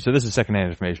relayed it to me. So this is secondhand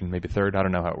information, maybe third. I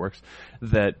don't know how it works.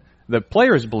 That the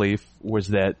player's belief was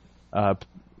that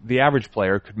the average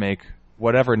player could make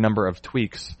whatever number of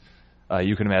tweaks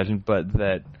you can imagine, but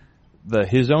that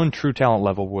his own true talent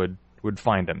level would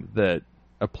find him. That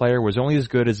a player was only as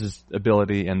good as his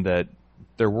ability, and that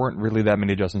there weren't really that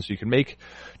many adjustments you can make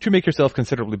to make yourself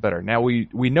considerably better. Now we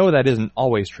know that isn't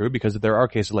always true, because there are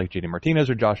cases like JD Martinez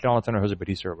or Josh Donaldson or Jose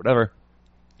Bautista or whatever.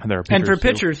 And for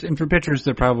pitchers,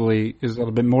 there probably is a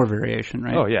little bit more variation,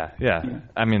 right? Oh yeah.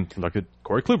 I mean, look at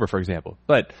Corey Kluber, for example.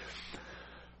 But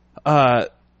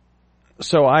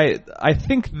so I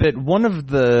think that one of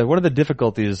the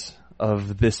difficulties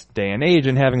of this day and age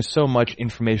and having so much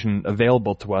information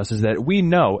available to us is that we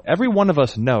know, every one of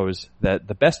us knows, that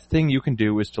the best thing you can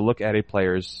do is to look at a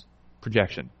player's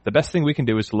projection. The best thing we can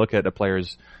do is to look at a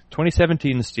player's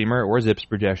 2017 Steamer or Zips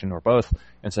projection or both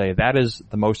and say that is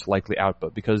the most likely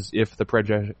output, because if the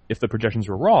projections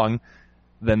were wrong,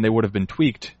 then they would have been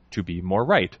tweaked to be more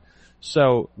right.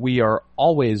 So we are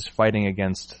always fighting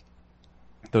against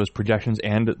those projections,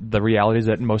 and the reality is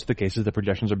that in most of the cases the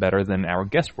projections are better than our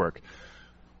guesswork.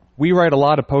 We write a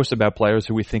lot of posts about players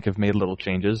who we think have made little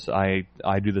changes. I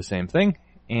do the same thing,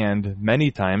 and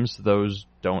many times those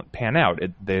don't pan out.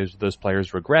 Those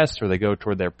players regress or they go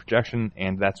toward their projection,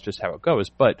 and that's just how it goes.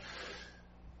 But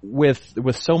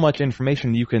with so much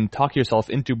information, you can talk yourself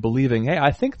into believing, hey,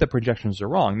 I think the projections are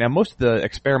wrong. Now, most of the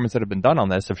experiments that have been done on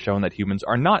this have shown that humans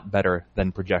are not better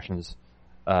than projections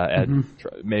at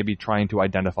maybe trying to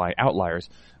identify outliers.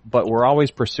 But we're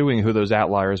always pursuing who those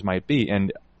outliers might be.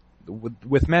 And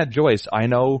with Matt Joyce, I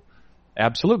know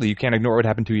absolutely you can't ignore what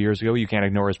happened 2 years ago. You can't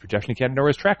ignore his projection. You can't ignore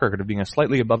his track record of being a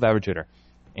slightly above average hitter.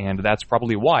 And that's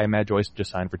probably why Matt Joyce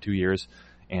just signed for 2 years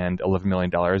and $11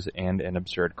 million and an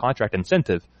absurd contract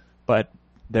incentive. But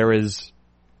there's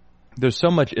so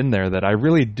much in there that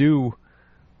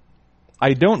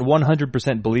I don't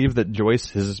 100% believe that Joyce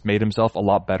has made himself a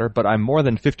lot better, but I more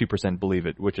than 50% believe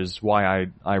it, which is why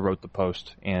I wrote the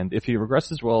post. And if he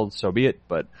regresses, well, so be it.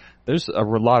 But there's a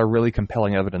lot of really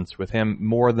compelling evidence with him,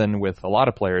 more than with a lot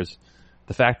of players.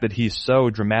 The fact that he so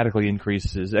dramatically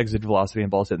increased his exit velocity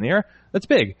and balls hit in the air, that's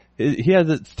big. He has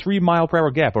a 3 mile per hour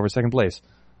gap over second place,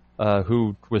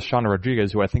 who was Sean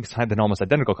Rodriguez, who I think signed an almost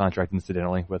identical contract,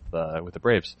 incidentally, with the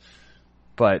Braves.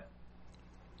 But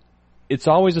it's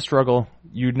always a struggle.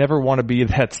 You'd never want to be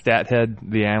that stat head,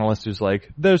 the analyst who's like,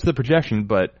 there's the projection,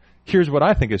 but here's what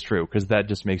I think is true, because that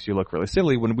just makes you look really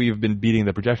silly when we've been beating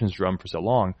the projections drum for so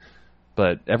long.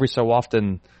 But every so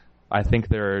often, I think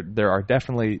there are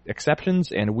definitely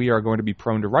exceptions, and we are going to be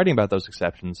prone to writing about those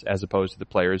exceptions as opposed to the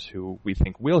players who we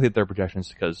think will hit their projections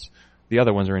because the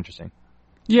other ones are interesting.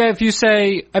 Yeah, if you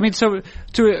say, I mean, so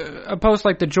to a post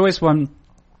like the Joyce one,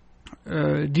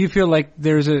 do you feel like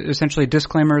there's essentially a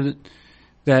disclaimer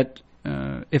that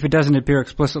if it doesn't appear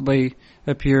explicitly,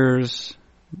 appears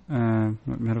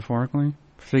metaphorically,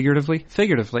 figuratively,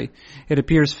 it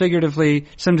appears figuratively,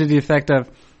 something to the effect of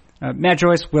Matt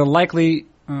Joyce will likely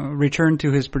return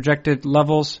to his projected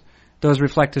levels. Those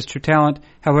reflect his true talent.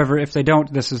 However, if they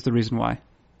don't, this is the reason why,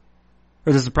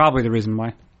 or this is probably the reason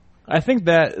why. I think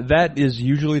that is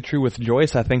usually true with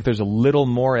Joyce. I think there's a little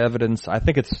more evidence. I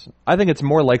think it's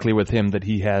more likely with him that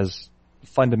he has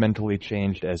fundamentally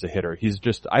changed as a hitter. He's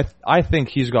just I think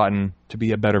he's gotten to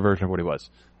be a better version of what he was.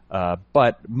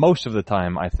 But most of the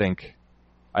time, I think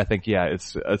yeah,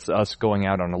 it's us going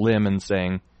out on a limb and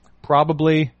saying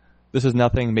probably this is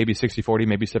nothing. Maybe 60-40,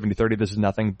 maybe 70-30. This is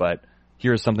nothing, but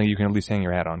here's something you can at least hang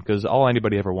your hat on, because all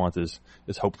anybody ever wants is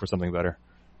hope for something better.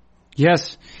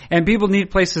 Yes, and people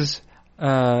need places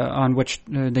on which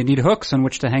they need hooks on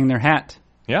which to hang their hat.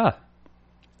 Yeah,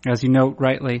 as you note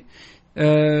rightly.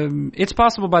 It's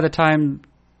possible by the time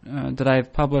that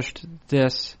I've published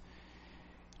this,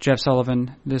 Jeff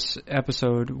Sullivan, this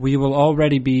episode, we will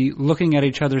already be looking at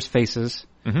each other's faces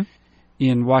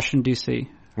in Washington, D.C.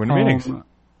 Winter meetings.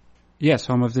 Yes,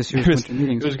 home of this year's winter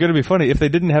meetings. It was going to be funny. If they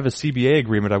didn't have a CBA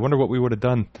agreement, I wonder what we would have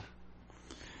done.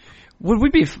 Would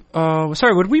we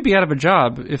be out of a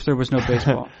job if there was no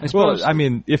baseball? I suppose. Well, I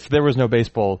mean, if there was no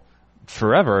baseball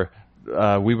forever,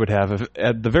 we would have,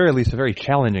 at the very least, a very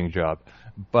challenging job.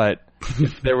 But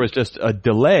if there was just a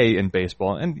delay in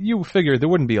baseball, and you figure there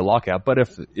wouldn't be a lockout, but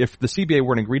if the CBA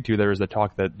weren't agreed to, there was the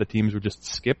talk that the teams would just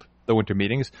skip the winter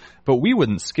meetings. But we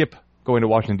wouldn't skip going to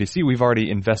Washington, D.C., we've already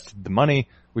invested the money.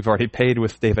 We've already paid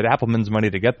with David Appelman's money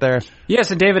to get there.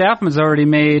 Yes, and David Appelman's already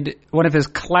made one of his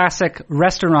classic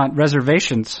restaurant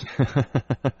reservations.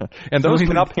 And those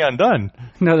cannot be undone.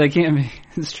 No, they can't be.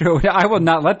 It's true. I will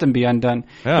not let them be undone.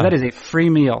 Yeah. That is a free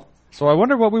meal. So I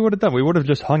wonder what we would have done. We would have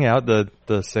just hung out, the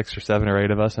 6 or 7 or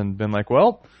 8 of us, and been like,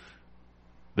 well,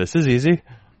 this is easy.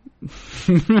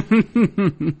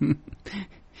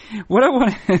 What I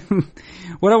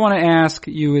want to ask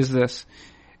you is this.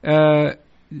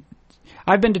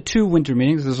 I've been to 2 winter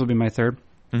meetings. This will be my 3rd.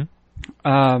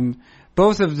 Mm-hmm.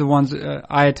 Both of the ones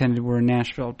I attended were in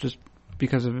Nashville, just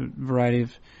because of a variety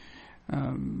of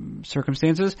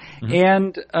circumstances. Mm-hmm.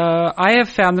 And I have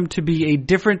found them to be a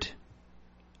different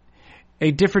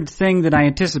thing than I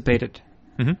anticipated.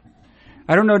 Mm-hmm.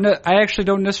 I don't know. I actually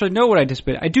don't necessarily know what I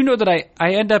anticipated. I do know that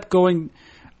I end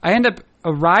up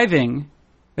arriving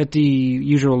at the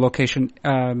usual location,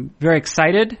 very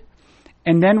excited.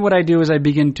 And then what I do is I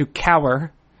begin to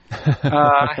cower,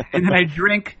 and then I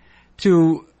drink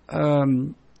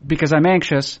because I'm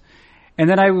anxious. And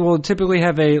then I will typically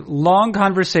have a long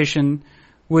conversation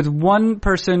with one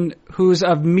person who's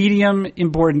of medium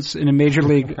importance in a major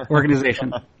league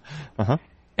organization. Uh-huh.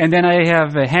 And then I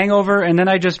have a hangover, and then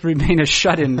I just remain a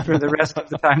shut-in for the rest of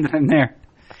the time that I'm there.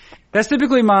 That's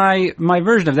typically my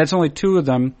version of it. That's only 2 of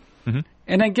them. Mm-hmm.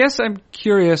 And I guess I'm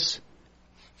curious.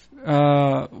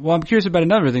 I'm curious about a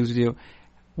number of things with you.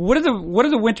 What are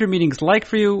the winter meetings like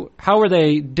for you? How are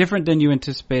they different than you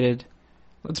anticipated?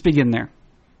 Let's begin there.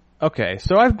 Okay,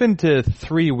 so I've been to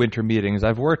 3 winter meetings.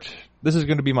 This is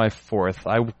going to be my 4th.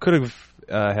 I could have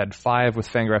had 5 with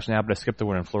Fangraphs now, but I skipped the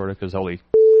one in Florida because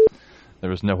there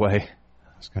was no way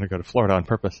I was going to go to Florida on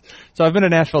purpose. So I've been to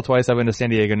Nashville twice. I've been to San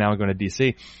Diego. Now I'm going to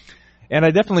D.C. And I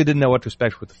definitely didn't know what to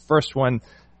expect with the first one.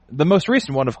 The most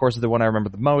recent one, of course, is the one I remember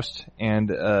the most. And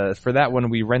for that one,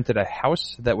 we rented a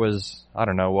house that was, I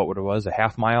don't know what it was, a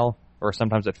half mile, or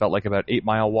sometimes it felt like about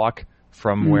 8-mile walk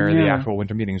from where the actual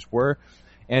winter meetings were.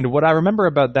 And what I remember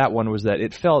about that one was that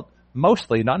it felt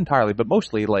mostly, not entirely, but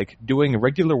mostly like doing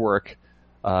regular work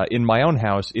in my own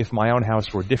house if my own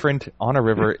house were different on a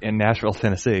river in Nashville,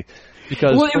 Tennessee.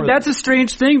 Because that's a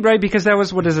strange thing, right? Because that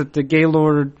was, what is it, the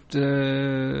Gaylord,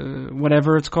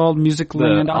 whatever it's called, Music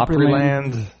Land,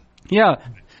 Opryland. Yeah.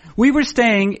 We were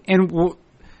staying, and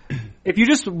if you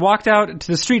just walked out to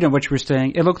the street on which we were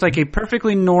staying, it looked like a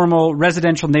perfectly normal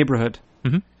residential neighborhood.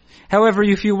 Mm-hmm. However,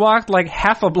 if you walked like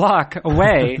half a block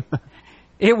away,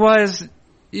 it was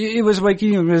like,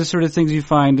 the sort of things you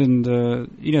find in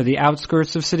the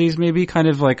outskirts of cities, maybe, kind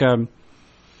of like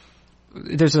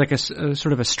there's like a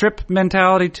sort of a strip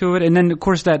mentality to it. And then, of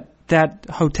course, that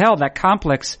hotel, that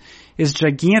complex is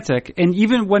gigantic. And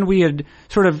even when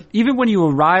even when you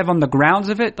arrive on the grounds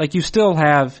of it, like, you still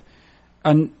have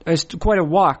quite a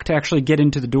walk to actually get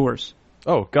into the doors.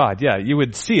 Oh, God, yeah. You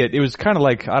would see it. It was kind of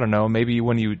like, I don't know, maybe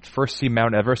when you first see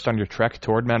Mount Everest on your trek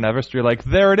toward Mount Everest, you're like,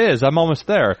 there it is. I'm almost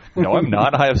there. No, I'm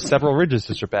not. I have several ridges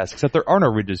to surpass, except there are no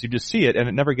ridges. You just see it, and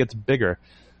it never gets bigger.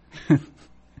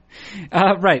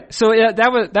 Right. So yeah,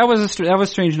 that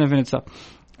was strange enough in itself.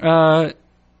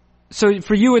 So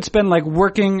for you, it's been like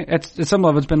working at some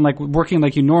level. It's been like working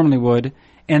like you normally would,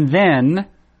 and then.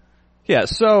 Yeah.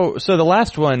 So the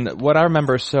last one, what I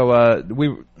remember,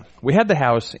 we had the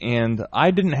house, and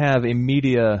I didn't have a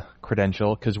media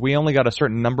credential because we only got a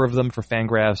certain number of them for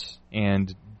Fangraphs,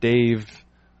 and Dave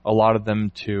allotted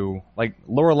them to, like,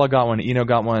 Laura got one, Eno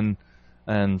got one,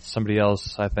 and somebody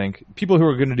else, I think. People who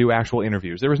were going to do actual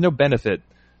interviews. There was no benefit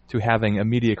to having a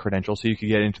media credential so you could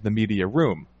get into the media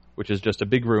room, which is just a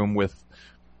big room with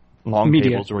long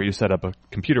tables where you set up a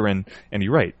computer in and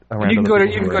you write. You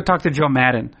can go talk to Joe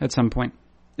Madden at some point.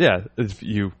 Yeah, if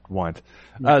you want.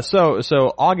 So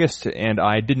August and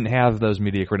I didn't have those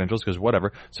media credentials because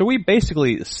whatever. So we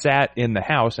basically sat in the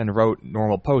house and wrote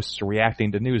normal posts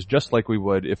reacting to news just like we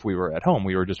would if we were at home.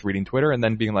 We were just reading Twitter and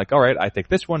then being like, all right, I take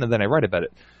this one and then I write about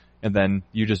it. And then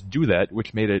you just do that,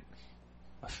 which made it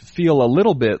feel a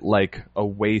little bit like a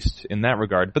waste in that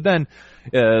regard. But then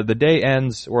the day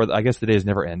ends, or I guess the days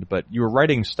never end, but your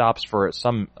writing stops for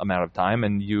some amount of time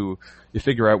and you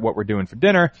figure out what we're doing for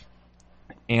dinner.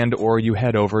 And or you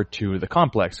head over to the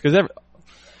complex because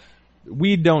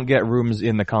we don't get rooms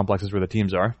in the complexes where the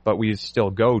teams are, but we still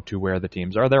go to where the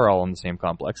teams are. They're all in the same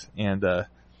complex, and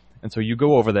so you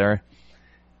go over there,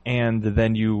 and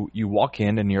then you walk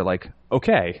in and you're like,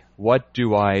 okay, what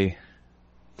do I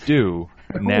do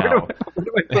now? Where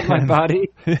do I put my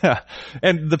body? Yeah,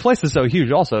 and the place is so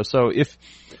huge also. So if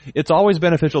it's always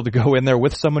beneficial to go in there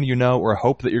with someone you know or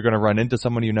hope that you're going to run into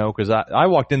someone you know, because I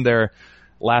walked in there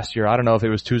last year. I don't know if it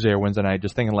was Tuesday or Wednesday night,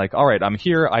 just thinking like, all right, I'm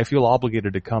here. I feel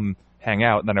obligated to come hang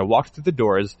out. And then I walked through the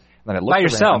doors. And then I looked by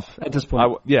yourself around. at this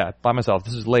point. Yeah, by myself.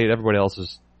 This is late. Everybody else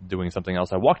is doing something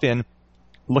else. I walked in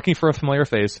looking for a familiar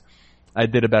face. I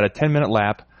did about a 10-minute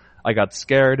lap. I got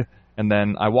scared. And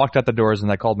then I walked out the doors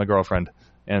and I called my girlfriend.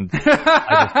 And I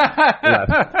just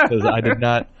left because I did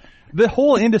not. The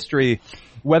whole industry,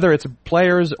 whether it's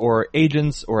players or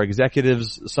agents or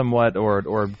executives somewhat or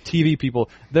TV people,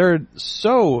 they're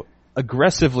so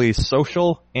aggressively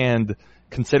social and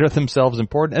consider themselves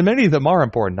important. And many of them are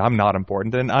important. I'm not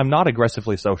important and I'm not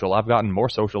aggressively social. I've gotten more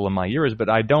social in my years, but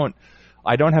I don't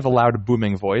have a loud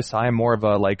booming voice. I am more of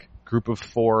a like group of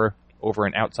 4 over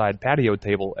an outside patio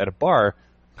table at a bar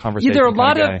conversation. There are a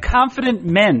lot of confident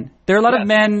men. There are a lot of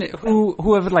men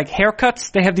who have like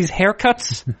haircuts. They have these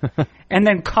haircuts and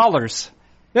then collars.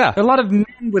 Yeah. There are a lot of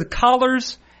men with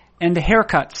collars and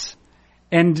haircuts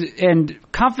and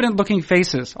confident looking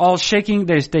faces, all shaking.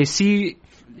 They see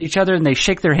each other and they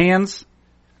shake their hands.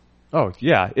 Oh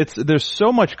yeah. There's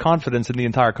so much confidence in the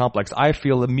entire complex. I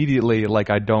feel immediately like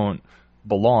I don't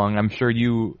belong. I'm sure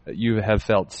you have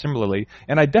felt similarly.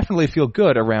 And I definitely feel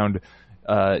good around,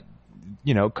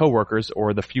 coworkers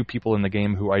or the few people in the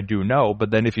game who I do know.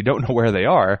 But then if you don't know where they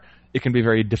are, it can be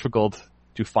very difficult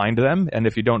to find them. And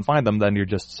if you don't find them, then you're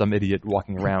just some idiot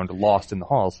walking around lost in the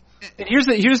halls. Here's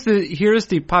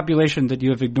the population that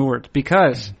you have ignored,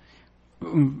 because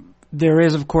there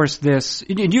is, of course, this.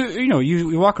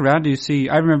 You walk around and you see.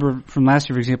 I remember from last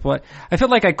year, for example, I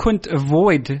felt like I couldn't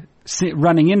avoid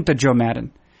running into Joe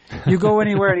Madden. You go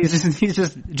anywhere, and he's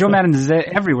just Joe Madden is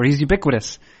everywhere. He's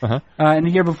ubiquitous. Uh-huh. And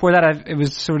the year before that, it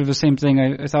was sort of the same thing.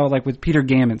 I saw like with Peter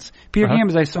Gammons. Peter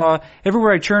Gammons, I saw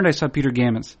everywhere I turned. I saw Peter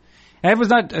Gammons. And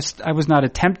I was not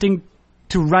attempting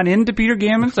to run into Peter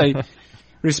Gammons. I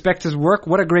respect his work.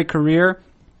 What a great career.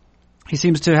 He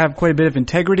seems to have quite a bit of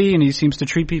integrity, and he seems to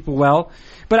treat people well.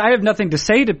 But I have nothing to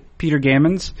say to Peter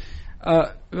Gammons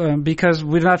because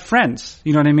we're not friends.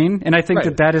 You know what I mean? And I think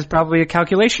that is probably a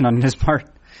calculation on his part.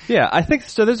 Yeah, I think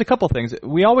so. There's a couple things.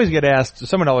 Someone always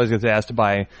gets asked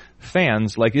by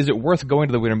fans, like, is it worth going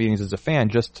to the winter meetings as a fan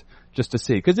just to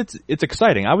see? Because it's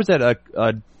exciting. I was at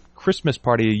a Christmas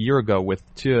party a year ago with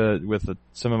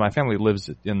some of my family who lives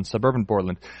in suburban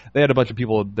Portland. They had a bunch of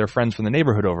people, their friends from the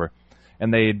neighborhood over,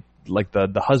 and they, like,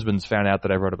 the husbands found out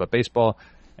that I wrote about baseball.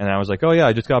 And I was like, oh yeah,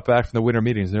 I just got back from the winter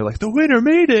meetings. And they're like, the winter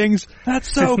meetings?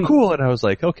 That's so cool. And I was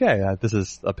like, okay, this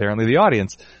is apparently the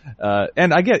audience.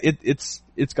 And I get it.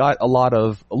 It's got a lot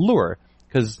of allure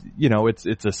because,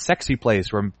 it's a sexy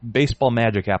place where baseball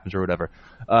magic happens or whatever.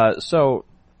 So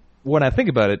when I think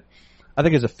about it, I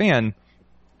think as a fan,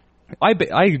 I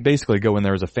basically go in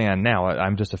there as a fan now.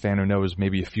 I'm just a fan who knows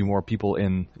maybe a few more people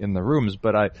in the rooms,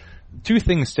 but two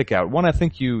things stick out. One, I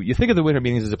think you think of the winter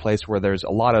meetings as a place where there's a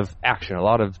lot of action, a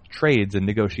lot of trades and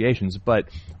negotiations, but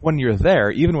when you're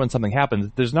there, even when something happens,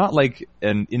 there's not like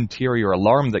an interior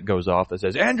alarm that goes off that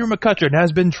says, Andrew McCutchen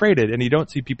has been traded, and you don't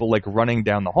see people like running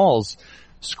down the halls,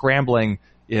 scrambling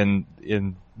in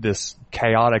this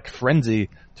chaotic frenzy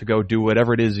to go do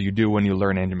whatever it is you do when you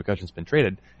learn Andrew McCutchen's been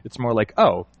traded. It's more like,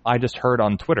 oh, I just heard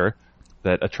on Twitter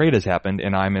that a trade has happened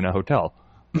and I'm in a hotel.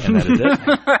 And that is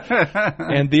it.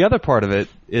 And the other part of it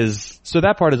is, so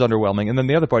that part is underwhelming. And then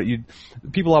the other part,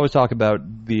 people always talk about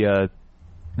the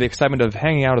excitement of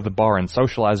hanging out at the bar and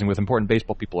socializing with important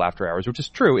baseball people after hours, which is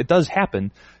true. It does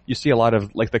happen. You see a lot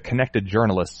of, like, the connected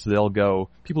journalists. They'll go,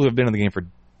 people who have been in the game for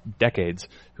decades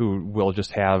who will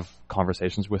just have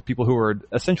conversations with people who are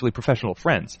essentially professional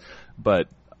friends. But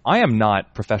I am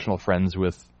not professional friends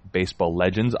with baseball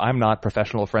legends. I'm not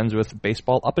professional friends with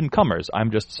baseball up-and-comers. I'm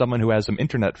just someone who has some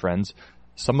internet friends,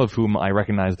 some of whom I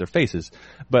recognize their faces.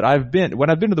 But when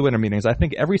I've been to the winter meetings, I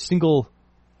think every single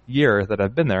year that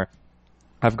I've been there,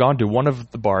 I've gone to one of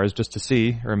the bars just to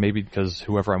see, or maybe because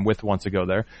whoever I'm with wants to go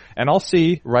there, and I'll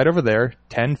see right over there,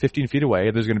 10, 15 feet away,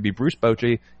 there's going to be Bruce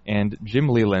Bochy and Jim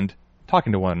Leland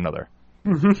talking to one another.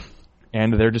 Mm-hmm.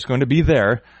 And they're just going to be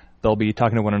there. They'll be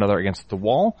talking to one another against the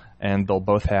wall, and they'll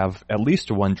both have at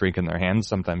least one drink in their hands,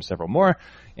 sometimes several more,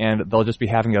 and they'll just be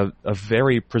having a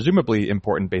very presumably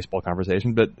important baseball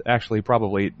conversation, but actually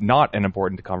probably not an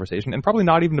important conversation, and probably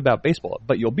not even about baseball.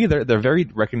 But you'll be there. They're very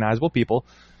recognizable people.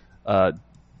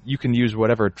 You can use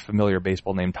whatever familiar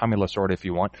baseball name, Tommy Lasorda, if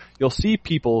you want. You'll see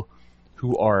people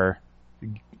who are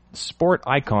sport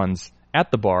icons at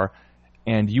the bar,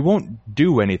 and you won't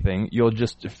do anything. You'll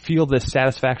just feel this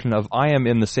satisfaction of, I am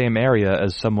in the same area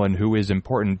as someone who is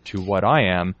important to what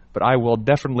I am, but I will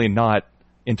definitely not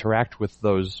interact with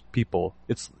those people.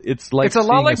 It's like seeing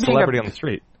a celebrity on the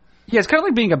street. Yeah, it's kind of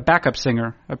like being a backup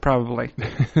singer, probably.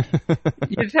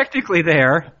 You're technically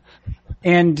there,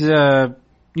 And,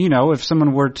 if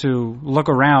someone were to look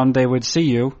around, they would see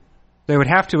you. They would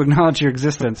have to acknowledge your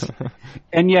existence.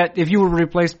 And yet, if you were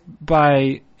replaced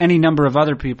by any number of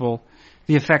other people,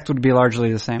 the effect would be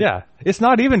largely the same. Yeah. It's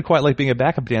not even quite like being a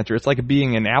backup dancer. It's like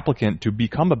being an applicant to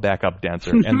become a backup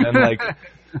dancer. And then, like,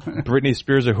 Britney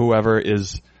Spears or whoever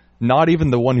is not even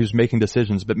the one who's making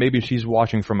decisions, but maybe she's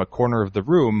watching from a corner of the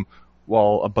room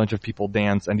while a bunch of people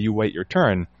dance and you wait your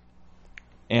turn.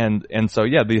 And so,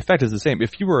 yeah, the effect is the same.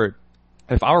 If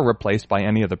I were replaced by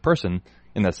any other person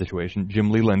in that situation,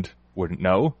 Jim Leland wouldn't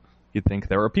know. He'd think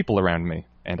there are people around me,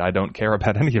 and I don't care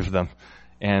about any of them.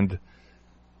 And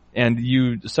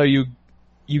you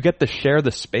get to share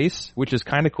the space, which is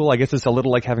kind of cool. I guess it's a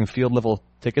little like having field level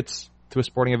tickets to a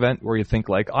sporting event where you think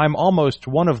like, I'm almost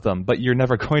one of them, but you're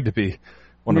never going to be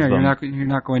one of them. You're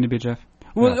not going to be, Jeff.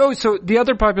 Well, so the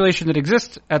other population that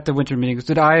exists at the winter meetings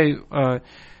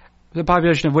the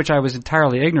population of which I was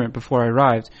entirely ignorant before I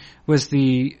arrived was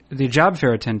the job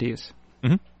fair attendees.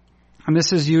 Mm-hmm. And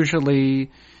this is usually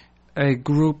a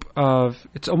group of,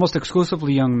 it's almost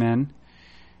exclusively young men,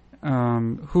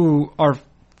 who are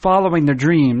following their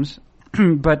dreams,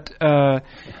 but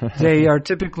they are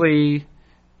typically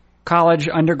college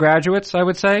undergraduates, I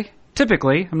would say.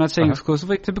 Typically, I'm not saying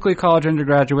exclusively, typically college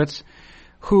undergraduates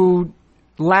who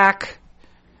lack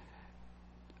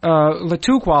the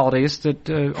two qualities that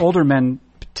older men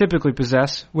typically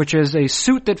possess, which is a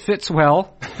suit that fits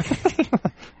well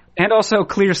and also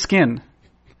clear skin.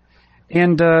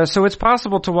 And so it's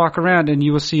possible to walk around and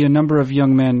you will see a number of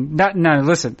young men.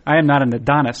 Listen, I am not an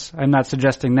Adonis. I'm not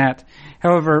suggesting that.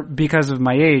 However, because of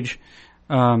my age,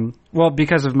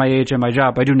 because of my age and my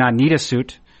job, I do not need a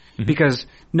suit because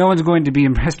no one's going to be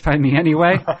impressed by me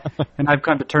anyway, and I've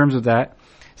come to terms with that.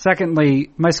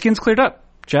 Secondly, my skin's cleared up,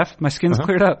 Jeff. My skin's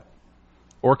cleared up.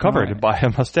 Or covered by a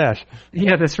mustache.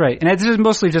 Yeah, that's right. And this is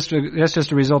mostly that's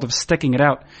just a result of sticking it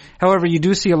out. However, you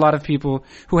do see a lot of people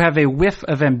who have a whiff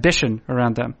of ambition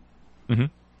around them. Mm-hmm.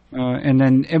 And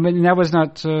that was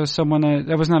not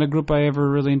that was not a group I ever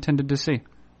really intended to see.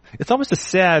 It's almost a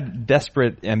sad,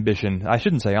 desperate ambition. I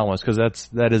shouldn't say almost, because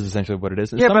that is essentially what it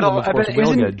is. And yeah, some of them, of course,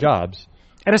 will get jobs.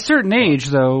 At a certain age,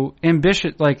 though,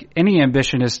 ambition, like any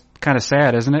ambition, is kind of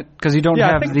sad, isn't it? Because you don't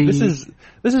have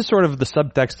This is sort of the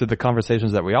subtext to the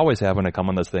conversations that we always have when it comes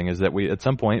on this thing, is that at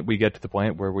some point we get to the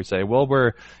point where we say, well,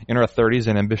 we're in our 30s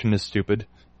and ambition is stupid,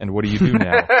 and what do you do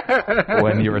now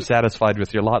when you are satisfied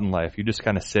with your lot in life? You just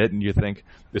kind of sit and you think,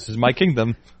 this is my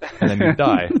kingdom, and then you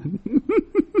die.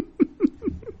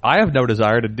 I have no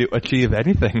desire to achieve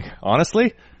anything,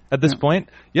 honestly, at this point.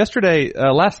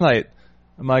 Last night,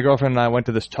 my girlfriend and I went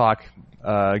to this talk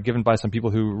given by some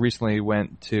people who recently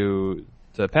went to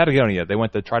Patagonia. They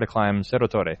went to try to climb Cerro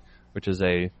Torre, which is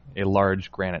a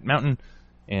large granite mountain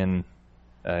in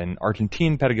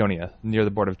Argentine Patagonia, near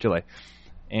the border of Chile.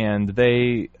 And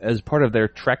they, as part of their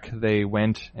trek, they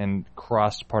went and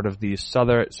crossed part of the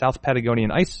South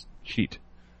Patagonian ice sheet,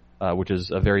 which is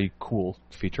a very cool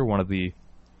feature, one of the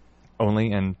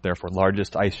only and therefore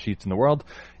largest ice sheets in the world.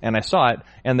 And I saw it,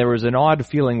 and there was an odd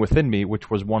feeling within me, which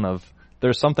was one of,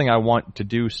 there's something I want to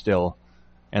do still,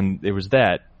 and it was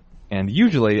that. And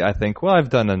usually I think, well, I've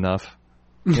done enough.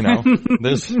 You know,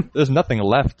 there's nothing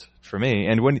left for me.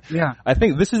 And I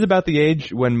think this is about the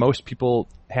age when most people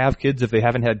have kids if they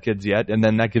haven't had kids yet, and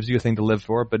then that gives you a thing to live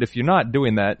for. But if you're not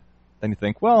doing that, then you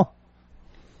think, well,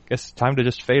 I guess it's time to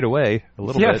just fade away a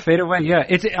little bit. Yeah, fade away. Yeah,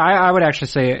 I would actually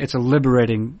say it's a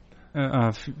liberating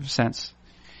sense.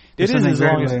 It is, as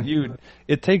long as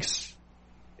it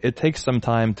takes some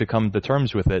time to come to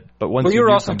terms with it. But once you're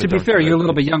also, to be fair, you're a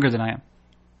little bit younger than I am.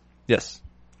 Yes.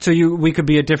 So we could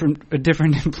be at different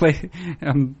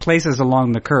places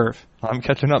along the curve. I'm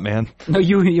catching up, man. No,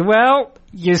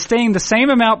 you're staying the same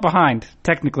amount behind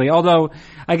technically. Although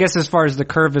I guess as far as the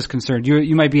curve is concerned,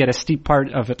 you might be at a steep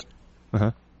part of it.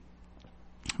 Uh-huh.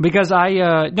 Because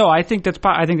I think that's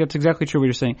exactly true what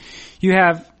you're saying. You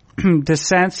have this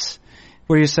sense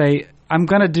where you say, I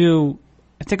still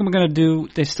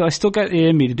got it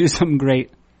in me to do something great.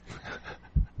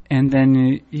 And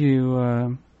then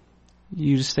you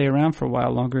just stay around for a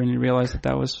while longer and you realize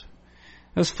that was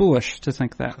foolish to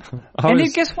think that.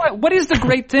 And guess what? What is the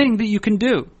great thing that you can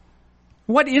do?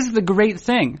 What is the great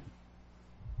thing?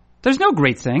 There's no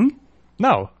great thing.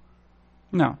 No.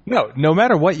 No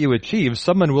matter what you achieve,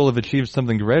 someone will have achieved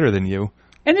something greater than you.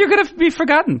 And you're going to be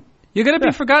forgotten. You're going to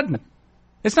be forgotten.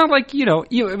 It's not like,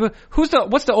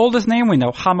 what's the oldest name we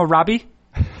know? Hammurabi?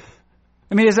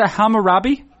 I mean, is that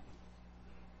Hammurabi?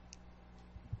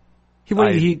 He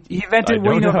invented, what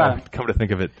do you know about him? Come to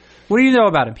think of it. What do you know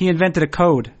about him? He invented a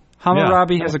code.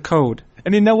 Hammurabi has a code.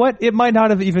 And you know what? It might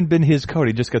not have even been his code.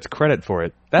 He just gets credit for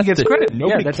it. That's gets credit.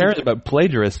 Nobody cares about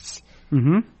plagiarists.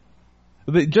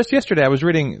 Mm-hmm. Just yesterday, I was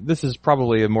reading. This is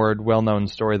probably a more well-known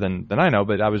story than I know,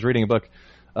 but I was reading a book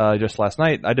just last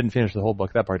night. I didn't finish the whole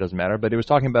book. That part doesn't matter. But it was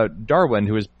talking about Darwin,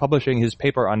 who is publishing his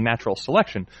paper on natural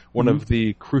selection, one of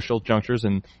the crucial junctures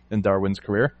in Darwin's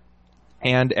career.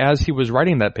 And as he was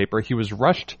writing that paper, he was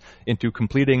rushed into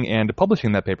completing and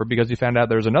publishing that paper because he found out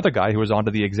there was another guy who was onto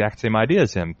the exact same idea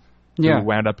as him. Yeah. Who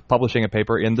wound up publishing a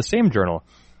paper in the same journal.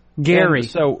 Gary. And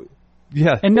so,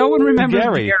 yeah. And no one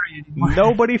remembers Gary anymore.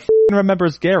 Nobody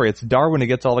remembers Gary. It's Darwin who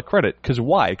gets all the credit. Because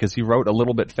why? Because he wrote a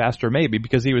little bit faster, maybe.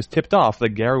 Because he was tipped off that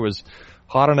Gary was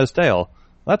hot on his tail.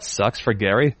 That sucks for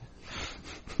Gary.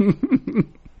 It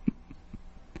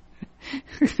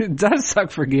does suck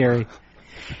for Gary.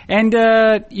 And,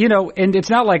 and it's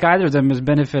not like either of them is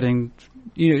benefiting.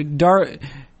 Gary's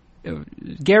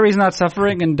not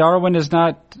suffering and Darwin is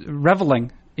not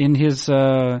reveling in his,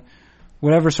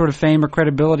 whatever sort of fame or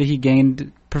credibility he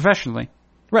gained professionally.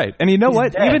 Right. And you know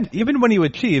what? Even when you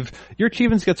achieve, your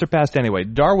achievements get surpassed anyway.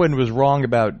 Darwin was wrong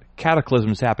about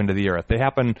cataclysms happen to the earth. They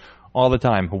happen all the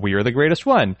time. We are the greatest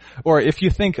one. Or if you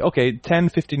think, okay, 10,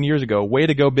 15 years ago, way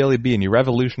to go, Billy Bean. You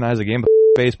revolutionized the game of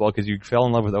baseball because you fell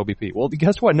in love with OBP. Well,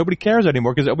 guess what? Nobody cares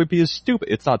anymore because OBP is stupid.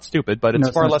 It's not stupid, but it's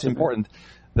far less important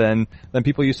than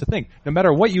people used to think. No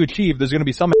matter what you achieve, there's going to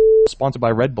be some sponsored by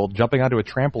Red Bull jumping onto a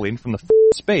trampoline from the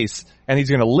space, and he's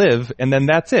going to live, and then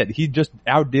that's it. He just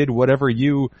outdid whatever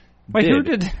you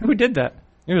did. Who did that?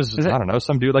 It was, I don't know,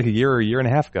 some dude like a year and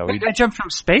a half ago. He jumped from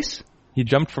space? He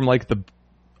jumped from like the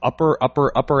upper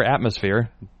atmosphere,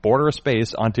 border of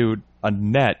space, onto a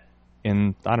net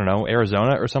in, I don't know,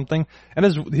 Arizona or something. And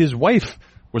his wife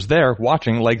was there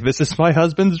watching, like, this is my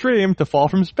husband's dream, to fall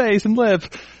from space and live.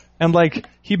 And, like,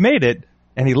 he made it,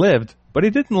 and he lived, but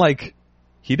he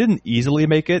didn't easily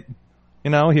make it. You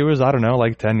know, he was, I don't know,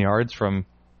 like 10 yards from,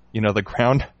 the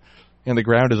ground. And the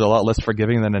ground is a lot less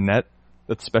forgiving than a net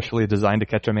that's specially designed to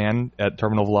catch a man at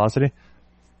terminal velocity.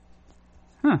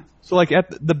 Huh. So, like, at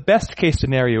the best case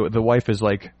scenario, the wife is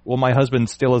like, well, my husband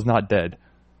still is not dead.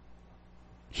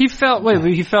 He fell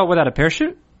without a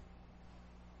parachute?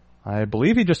 I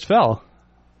believe he just fell.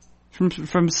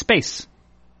 From space.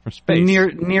 From space.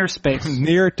 Near space.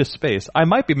 Near to space. I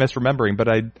might be misremembering, but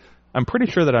I'm pretty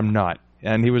sure that I'm not.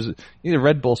 And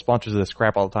Red Bull sponsors this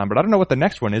crap all the time, but I don't know what the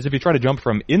next one is. If you try to jump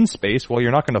from in space, well,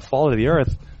 you're not going to fall to the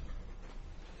earth.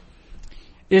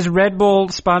 Is Red Bull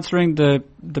sponsoring the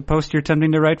post you're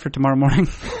attempting to write for tomorrow morning?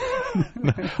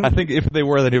 I think if they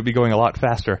were, then it would be going a lot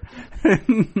faster.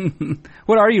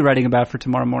 What are you writing about for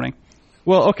tomorrow morning?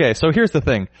 Well, okay, so here's the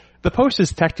thing. The post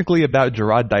is technically about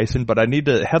Gerard Dyson, but I need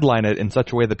to headline it in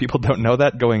such a way that people don't know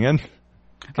that going in.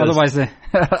 Otherwise they're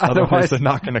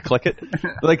not going to click it.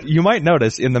 Like, you might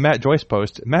notice in the Matt Joyce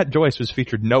post, Matt Joyce was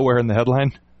featured nowhere in the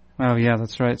headline. Oh, yeah,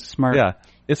 that's right. Smart. Yeah.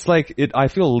 It's like, I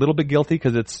feel a little bit guilty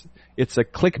because it's a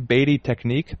clickbaity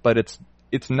technique, but it's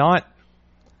not,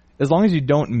 as long as you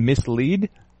don't mislead,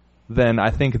 then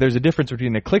I think there's a difference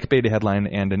between a clickbaity headline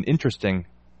and an interesting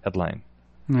headline.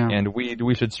 Yeah. And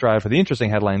we should strive for the interesting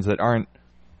headlines that aren't,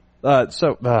 no,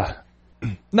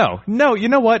 you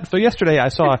know what? So yesterday I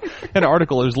saw an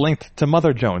article that was linked to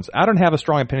Mother Jones. I don't have a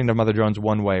strong opinion of Mother Jones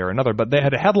one way or another, but they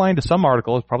had a headline to some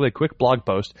article, it's probably a quick blog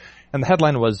post, and the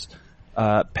headline was,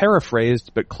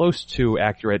 paraphrased but close to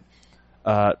accurate,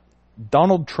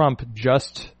 Donald Trump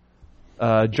just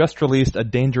released a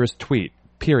dangerous tweet,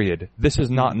 period. This is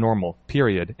not normal,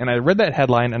 period. And I read that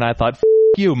headline and I thought, F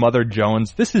you, Mother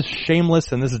Jones. This is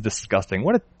shameless and this is disgusting.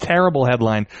 What a terrible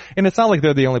headline. And it's not like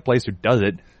they're the only place who does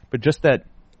it, but just that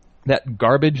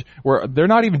garbage where they're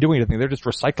not even doing anything. They're just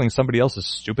recycling somebody else's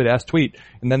stupid ass tweet.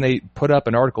 And then they put up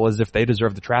an article as if they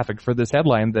deserve the traffic for this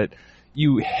headline that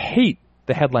you hate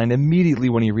the headline immediately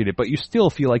when you read it, but you still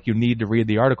feel like you need to read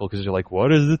the article because you're like,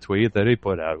 what is the tweet that he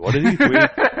put out? What did he tweet?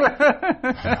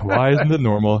 Why isn't it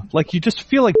normal? Like, you just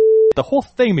feel like the whole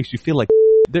thing makes you feel like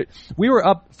we were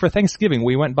up for Thanksgiving.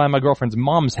 We went by my girlfriend's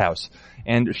mom's house,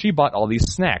 and she bought all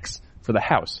these snacks for the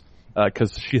house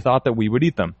because she thought that we would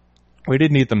eat them. We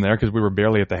didn't eat them there because we were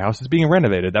barely at the house. It's being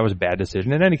renovated. That was a bad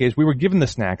decision. In any case, we were given the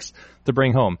snacks to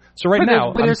bring home. So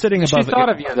now I'm sitting above. She thought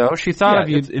of you, though. She thought of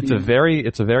you. It's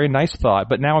a very nice thought.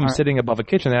 But now I'm sitting above a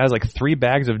kitchen that has like 3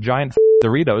 bags of giant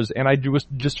Doritos, and I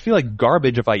just feel like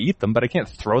garbage if I eat them. But I can't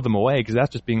throw them away because that's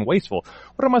just being wasteful.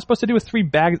 What am I supposed to do with 3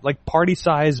 bags, like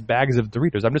party-sized bags of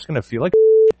Doritos? I'm just going to feel like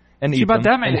and eat them. She bought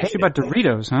that many. She bought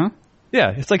Doritos, huh?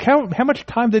 Yeah, it's like how much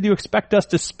time did you expect us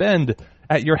to spend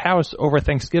at your house over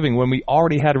Thanksgiving when we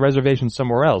already had reservations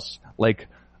somewhere else? Like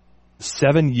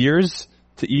 7 years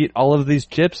to eat all of these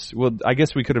chips. Well, I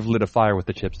guess we could have lit a fire with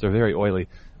the chips. They're very oily.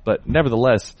 But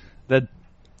nevertheless, that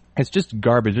it's just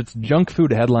garbage. It's junk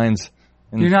food headlines.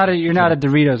 And You're not a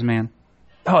Doritos man.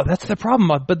 Oh, that's the problem.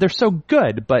 But they're so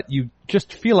good, but you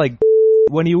just feel like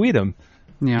when you eat them.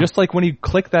 Yeah. Just like when you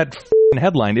click that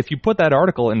headline, if you put that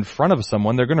article in front of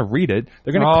someone, they're going to read it.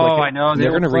 They're going to click it. I know.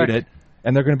 They're going to read it.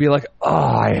 And they're going to be like, oh,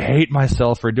 I hate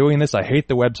myself for doing this. I hate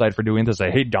the website for doing this. I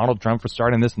hate Donald Trump for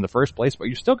starting this in the first place. But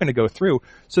you're still going to go through.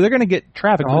 So they're going to get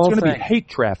traffic. It's going to be hate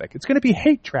traffic. It's going to be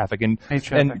hate traffic.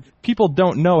 And people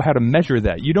don't know how to measure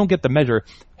that. You don't get to measure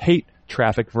hate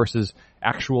traffic versus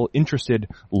actual interested,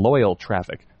 loyal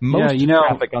traffic. Most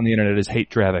traffic on the internet is hate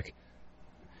traffic.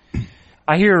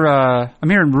 I'm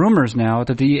hearing rumors now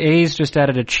that the A's just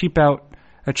added a cheap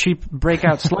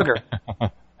breakout slugger.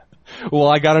 Well,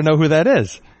 I got to know who that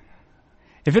is.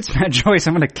 If it's Matt Joyce,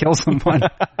 I'm going to kill someone.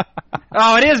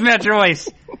 Oh, it is Matt Joyce.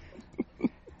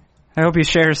 I hope he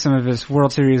shares some of his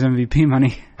World Series MVP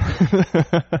money.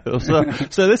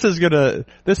 so this is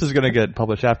gonna get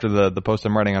published after the post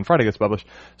I'm writing on Friday gets published.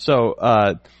 So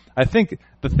I think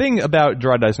the thing about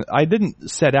Gerard Dyson, I didn't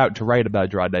set out to write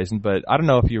about Gerard Dyson, but I don't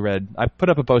know if you read. I put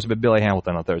up a post about Billy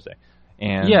Hamilton on Thursday,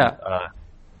 and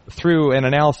through an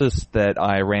analysis that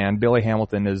I ran, Billy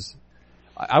Hamilton is,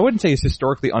 I wouldn't say he's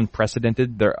historically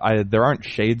unprecedented. There aren't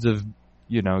shades of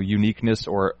uniqueness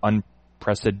or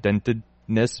unprecedentedness,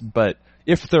 but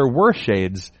if there were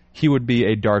shades, he would be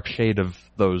a dark shade of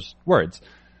those words.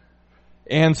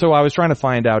 And so I was trying to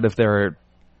find out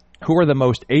who are the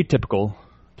most atypical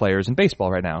players in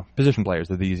baseball right now. Position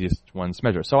players are the easiest ones to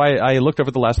measure. So I looked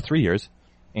over the last 3 years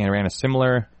and ran a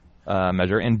similar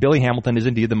measure, and Billy Hamilton is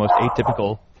indeed the most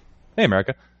atypical. Hey,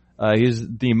 America. He's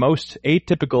the most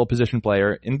atypical position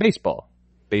player in baseball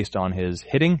based on his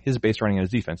hitting, his base running, and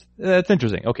his defense. That's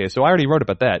interesting. Okay, so I already wrote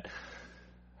about that.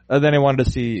 Then I wanted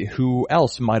to see who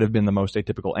else might have been the most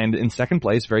atypical. And in second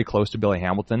place, very close to Billy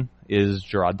Hamilton, is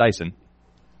Gerard Dyson.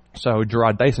 So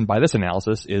Gerard Dyson, by this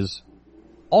analysis, is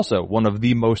also one of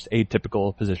the most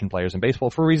atypical position players in baseball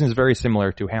for reasons very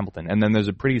similar to Hamilton. And then there's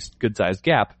a pretty good-sized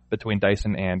gap between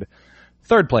Dyson and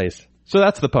third place. So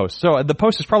that's the post. So the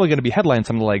post is probably going to be headlined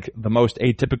something like the most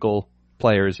atypical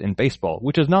players in baseball,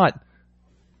 which is not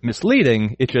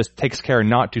misleading. It just takes care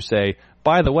not to say,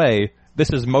 by the way,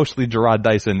 this is mostly Gerard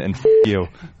Dyson and you.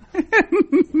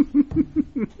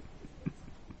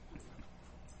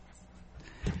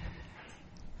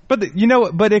 But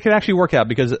it can actually work out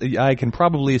because I can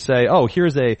probably say, oh,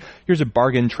 here's a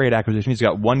bargain trade acquisition. He's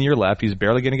got 1 year left. He's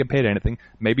barely going to get paid anything.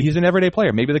 Maybe he's an everyday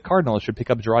player. Maybe the Cardinals should pick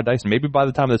up Gerard Dyson. Maybe by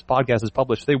the time this podcast is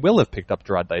published, they will have picked up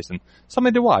Gerard Dyson.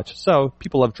 Something to watch. So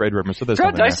people love trade rumors. So there's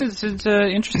Gerard Dyson's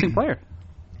an interesting player.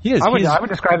 He is. I would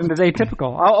describe him as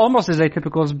atypical. Almost as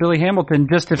atypical as Billy Hamilton.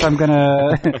 Just if I'm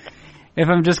gonna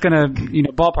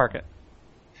ballpark it.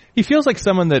 He feels like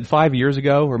someone that 5 years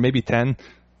ago, or maybe 10.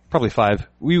 Probably 5.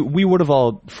 We would have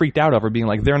all freaked out over being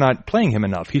like, they're not playing him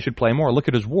enough. He should play more. Look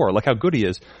at his WAR. Look how good he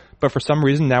is. But for some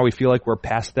reason, now we feel like we're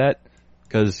past that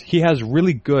because he has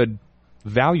really good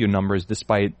value numbers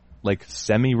despite like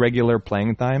semi-regular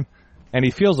playing time. And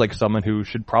he feels like someone who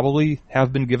should probably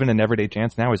have been given an everyday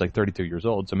chance. Now he's like 32 years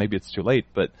old, so maybe it's too late.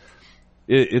 But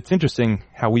it's interesting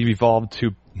how we've evolved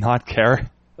to not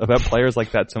care about players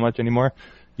like that so much anymore,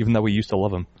 even though we used to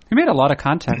love them. He made a lot of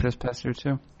contact this past year,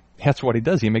 too. That's what he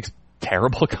does. He makes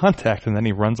terrible contact, and then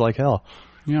he runs like hell.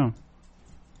 Yeah.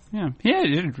 Yeah. He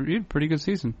had a pretty good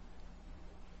season.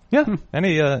 Yeah.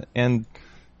 And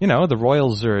the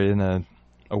Royals are in a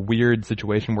weird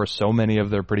situation where so many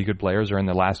of their pretty good players are in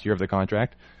the last year of the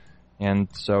contract. And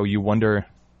so you wonder,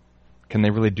 can they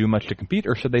really do much to compete,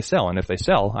 or should they sell? And if they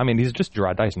sell, I mean, he's just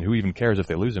Gerard Dyson. Who even cares if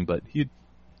they lose him? But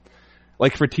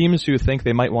like for teams who think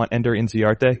they might want Ender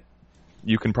Inciarte,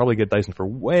 you can probably get Dyson for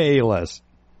way less.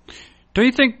 Do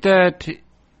you think that,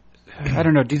 I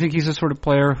don't know, do you think he's the sort of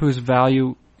player whose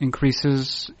value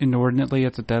increases inordinately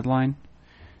at the deadline?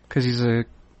 Because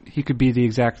he could be the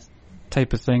exact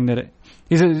type of thing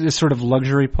he's a sort of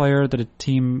luxury player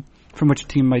from which a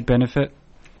team might benefit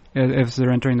if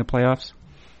they're entering the playoffs?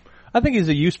 I think he's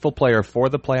a useful player for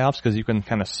the playoffs because you can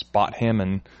kind of spot him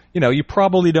and, you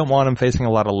probably don't want him facing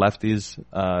a lot of lefties.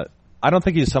 I don't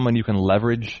think he's someone you can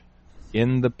leverage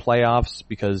in the playoffs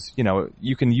because,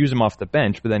 you can use him off the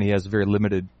bench, but then he has very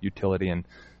limited utility. And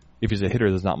if he's a hitter,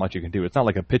 there's not much you can do. It's not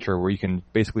like a pitcher where you can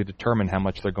basically determine how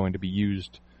much they're going to be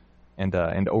used and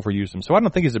overuse them. So I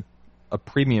don't think he's a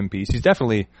premium piece. He's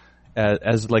definitely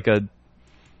as like a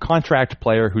contract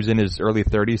player who's in his early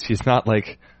 30s. He's not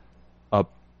like a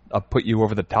put you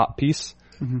over the top piece.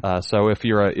 Mm-hmm. So if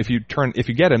you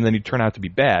get him, then you turn out to be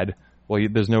bad. Well,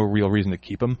 there's no real reason to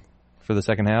keep him for the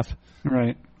second half.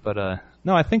 Right. But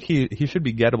no, I think he should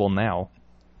be gettable now.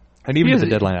 And even at the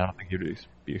deadline, I don't think he would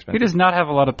be expensive. He does not have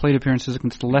a lot of plate appearances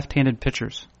against left-handed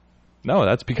pitchers. No,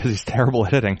 that's because he's terrible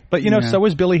at hitting. But, so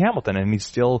is Billy Hamilton, and he's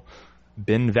still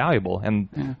been valuable.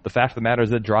 And the fact of the matter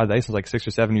is that Jarrod Dyson's like 6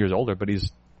 or 7 years older, but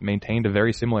he's maintained a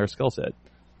very similar skill set.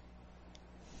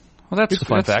 Well, that's Here's a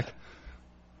fun fact.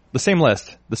 The same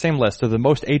list of the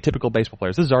most atypical baseball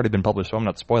players. This has already been published, so I'm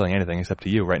not spoiling anything except to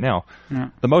you right now. Yeah.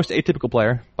 The most atypical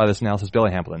player by this analysis,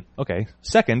 Billy Hamilton. Okay.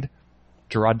 Second,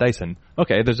 Jarrod Dyson.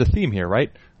 Okay, there's a theme here,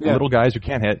 right? Yeah. Little guys who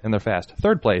can't hit and they're fast.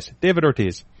 Third place, David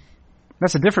Ortiz.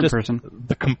 That's a different Just person.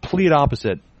 The complete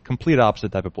opposite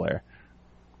type of player,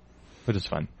 which is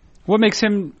fun. What makes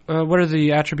him? What are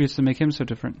the attributes that make him so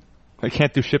different? I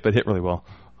can't do shit but hit really well.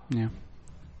 Yeah.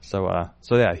 So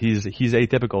yeah, he's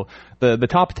atypical. The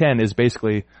top 10 is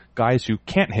basically guys who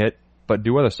can't hit but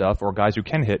do other stuff, or guys who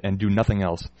can hit and do nothing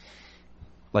else,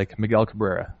 like Miguel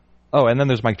Cabrera. Oh, and then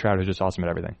there's Mike Trout, who's just awesome at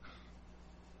everything.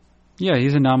 Yeah,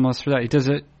 he's anomalous for that. He does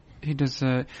it.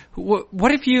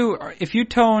 What if you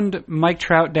toned Mike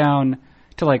Trout down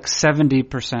to like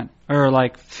 70% or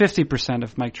like 50%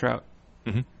 of Mike Trout?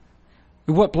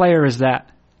 Mm-hmm. What player is that?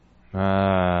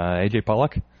 AJ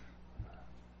Pollock.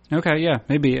 Okay, yeah,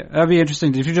 maybe that'd be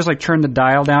interesting. If you just like turn the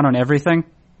dial down on everything,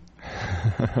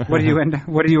 what do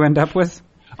you end up with?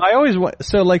 I always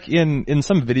like in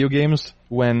some video games,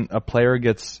 when a player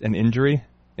gets an injury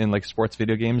in like sports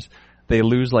video games, they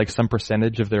lose like some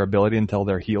percentage of their ability until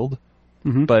they're healed.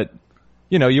 Mm-hmm. But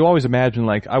you always imagine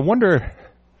like, I wonder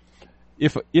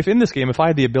if in this game, if I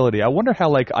had the ability, I wonder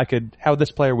how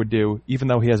this player would do even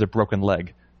though he has a broken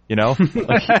leg. Like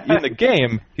in the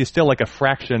game, he's still like a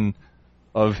fraction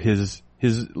of his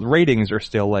ratings are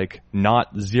still like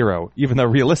not 0, even though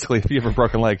realistically, if you have a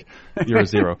broken leg, you're a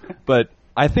 0. But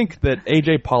I think that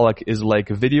AJ Pollock is like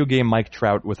video game Mike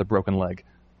Trout with a broken leg.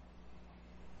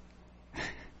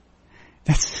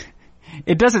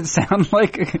 It doesn't sound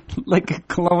like a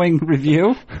glowing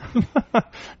review,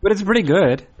 but it's pretty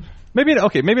good. Maybe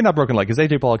not broken leg, because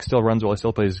AJ Pollock still runs well, he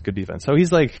still plays good defense. So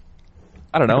he's like,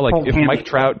 I don't know, like if Mike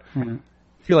Trout,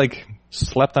 if he like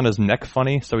slept on his neck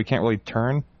funny, so he can't really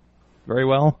turn very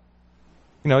well.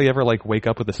 You ever like wake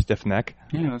up with a stiff neck?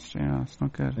 Yeah, it's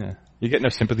not good. Yeah. You get no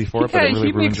sympathy for it, but it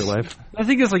really ruins your life. I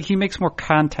think it's like he makes more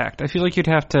contact. I feel like you'd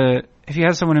have to, if you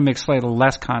have someone who makes slightly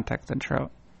less contact than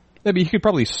Trout. Yeah, but you could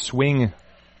probably swing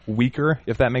weaker,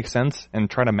 if that makes sense, and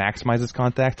try to maximize his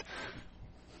contact.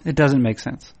 It doesn't make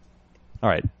sense. All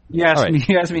right. You asked me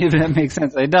if that makes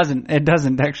sense. It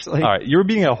doesn't actually. All right, you're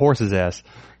being a horse's ass.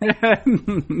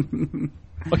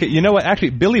 Okay, you know what? Actually,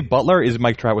 Billy Butler is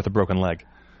Mike Trout with a broken leg.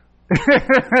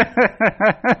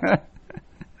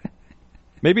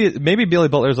 Maybe Billy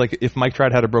Butler's like if Mike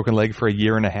Trout had a broken leg for a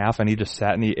year and a half and he just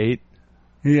sat and he ate.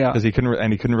 Yeah. Because he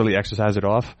couldn't really exercise it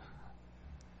off.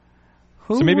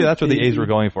 So maybe that's what the A's were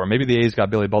going for. Maybe the A's got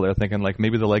Billy Butler thinking like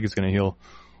maybe the leg is going to heal.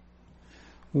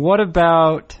 What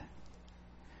about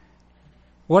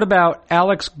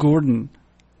Alex Gordon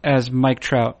as Mike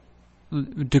Trout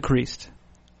decreased?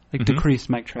 Decreased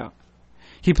Mike Trout.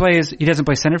 He doesn't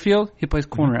play center field, he plays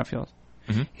corner outfield.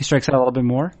 Mm-hmm. He strikes out a little bit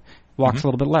more, walks a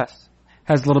little bit less,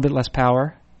 has a little bit less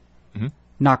power,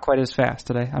 not quite as fast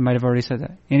today. I might have already said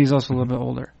that. And he's also a little bit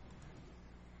older.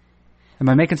 Am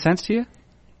I making sense to you?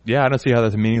 Yeah, I don't see how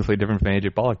that's meaningfully different from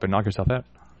AJ Pollock, but knock yourself out.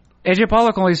 AJ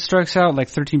Pollock only strikes out like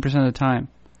 13% of the time.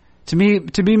 To me,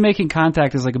 making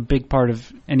contact is like a big part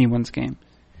of anyone's game.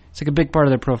 It's like a big part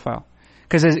of their profile.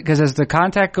 Because as the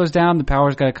contact goes down, the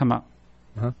power's got to come up.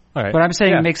 Uh-huh. All right. But I'm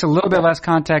saying it makes a little bit less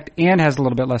contact and has a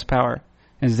little bit less power,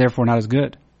 and is therefore not as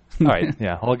good. All right.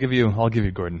 Yeah, I'll give you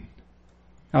Gordon.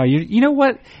 Oh, you know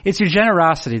what? It's your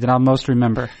generosity that I'll most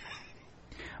remember.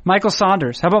 Michael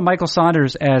Saunders. How about Michael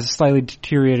Saunders as slightly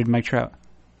deteriorated Mike Trout?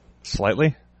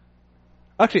 Slightly?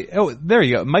 Actually, there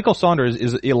you go. Michael Saunders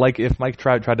is like if Mike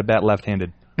Trout tried to bat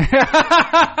left-handed.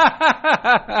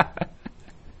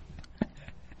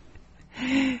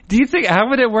 Do you think, how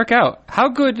would it work out? How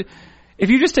good, if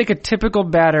you just take a typical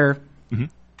batter,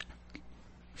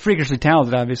 freakishly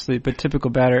talented obviously, but typical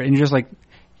batter, and you're just like,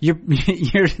 you're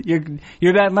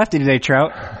batting lefty today,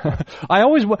 Trout.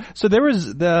 So there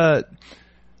was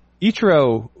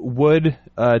Ichiro would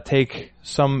take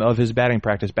some of his batting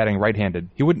practice batting right-handed.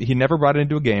 He never brought it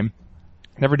into a game,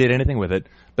 never did anything with it.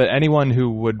 But anyone who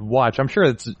would watch, I'm sure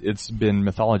it's been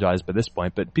mythologized by this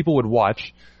point, but people would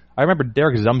watch. I remember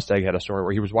Derek Zumsteg had a story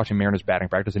where he was watching Mariners batting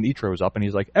practice and Ichiro was up and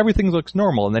he's like, everything looks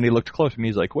normal. And then he looked close and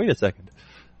he's like, wait a second,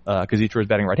 because Ichiro was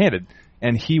batting right-handed,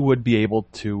 and he would be able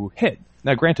to hit.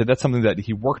 Now, granted, that's something that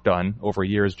he worked on over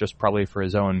years, just probably for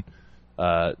his own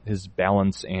his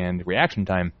balance and reaction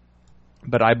time.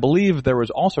 But I believe there was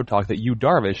also talk that Yu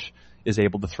Darvish is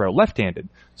able to throw left-handed.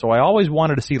 So I always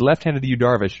wanted to see left-handed Yu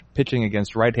Darvish pitching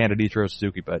against right-handed Ichiro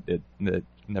Suzuki, but it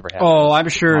never happened. Oh, I'm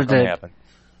sure that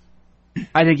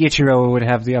I think Ichiro would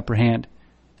have the upper hand.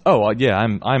 Oh, yeah,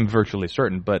 I'm virtually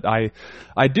certain, but I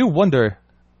do wonder,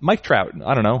 Mike Trout,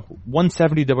 I don't know,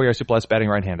 170 WRC plus batting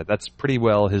right-handed. That's pretty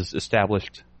well his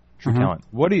established true talent.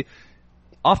 What do you,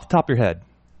 off the top of your head,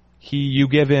 you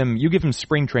give him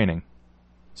spring training.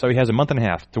 So he has a month and a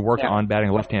half to work on batting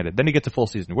left-handed. Then he gets a full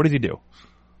season. What does he do?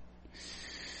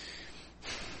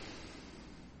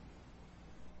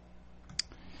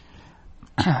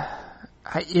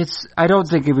 I don't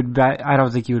think he would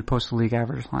post the league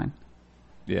average line.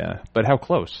 Yeah, but how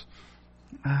close?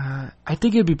 I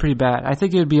think it would be pretty bad. I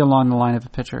think it would be along the line of a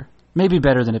pitcher. Maybe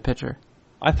better than a pitcher.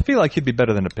 I feel like he'd be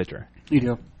better than a pitcher. You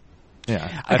do?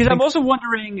 Yeah. Because I'm also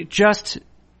wondering, just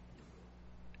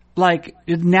like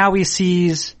now he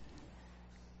sees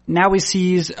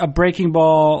a breaking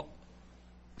ball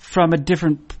from a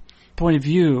different point of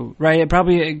view, right? It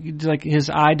probably, like, his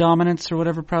eye dominance or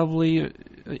whatever probably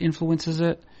influences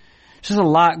it. There's just a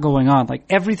lot going on. Like,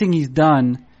 everything he's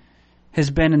done has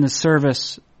been in the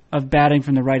service of batting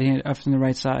from the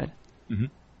right side. Mm-hmm.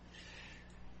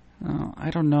 Oh, I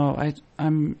don't know.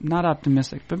 I'm not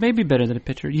optimistic, but maybe better than a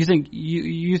pitcher. You think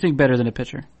better than a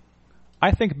pitcher?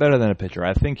 I think better than a pitcher.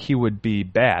 I think he would be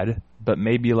bad, but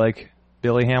maybe like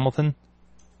Billy Hamilton.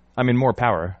 I mean, more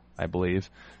power, I believe.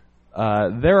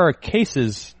 There are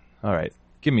cases. All right,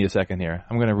 give me a second here.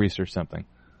 I'm going to research something.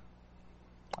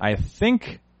 I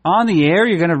think on the air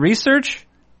you're going to research.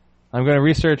 I'm going to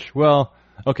research. Well,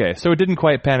 okay, so it didn't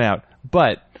quite pan out,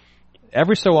 but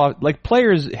every so often, like,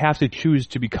 players have to choose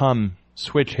to become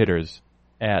switch hitters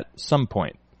at some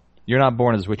point. You're not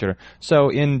born as a switch hitter. So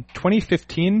in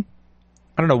 2015,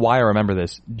 I don't know why I remember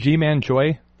this. Ji-Man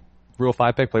Choi, Rule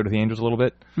 5 pick, played with the Angels a little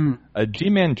bit.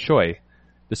 Ji-Man Choi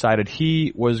decided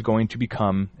he was going to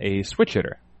become a switch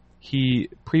hitter. He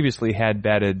previously had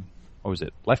batted,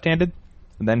 left-handed?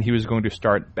 And then he was going to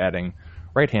start batting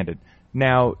right-handed.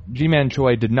 Now, Ji-Man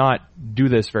Choi did not do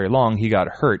this very long. He got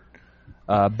hurt.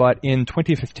 But in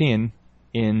 2015,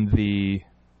 in the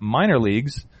minor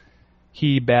leagues,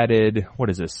 he batted,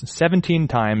 17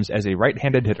 times as a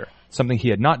right-handed hitter, something he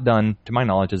had not done, to my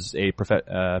knowledge, as a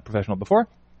professional before.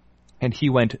 And he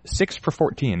went 6 for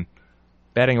 14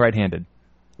 batting right-handed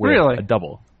with a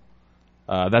double.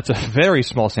 That's a very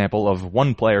small sample of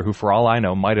one player who, for all I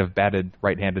know, might have batted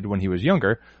right-handed when he was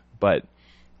younger, but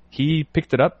he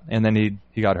picked it up, and then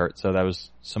he got hurt, so that was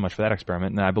so much for that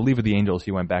experiment. And I believe with the Angels,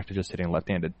 he went back to just hitting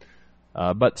left-handed.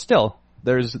 But still,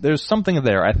 there's something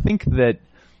there. I think that,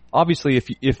 obviously,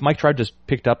 if Mike Trout just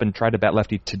picked up and tried to bat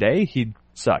lefty today, he'd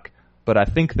suck. But I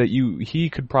think that he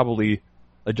could probably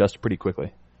adjust pretty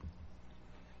quickly.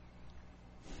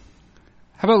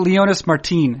 How about Leonys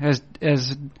Martin has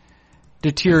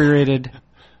deteriorated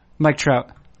Mike Trout?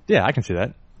 Yeah, I can see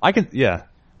that. I can see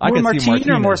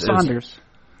Martin or more Saunders?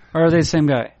 Or are they the same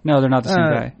guy? No, they're not the same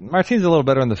guy. Martin's a little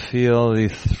better in the field. He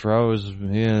throws.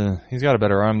 Yeah, he's got a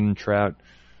better arm than Trout.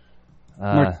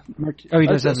 He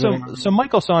does. So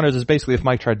Michael Saunders is basically if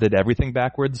Mike Trout did everything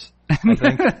backwards, I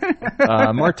think.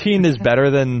 Martin is better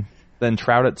than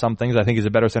Trout at some things. I think he's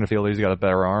a better center fielder. He's got a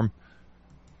better arm.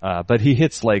 But he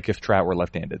hits like if Trout were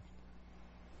left-handed.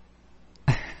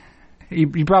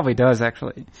 He probably does,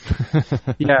 actually.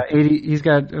 Yeah, 80. He's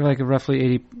got like a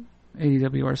roughly 80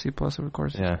 WRC plus over the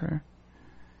course of his career.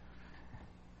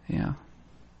 Yeah.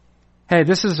 Hey,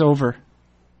 this is over.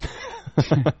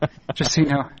 Just so you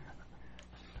know.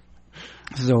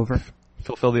 This is over.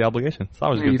 Fulfill the obligation. It's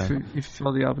always a good thing. You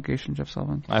fulfill the obligation, Jeff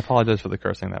Sullivan. I apologize for the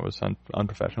cursing. That was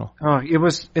unprofessional. Oh,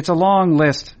 it's a long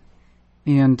list.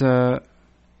 And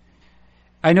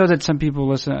I know that some people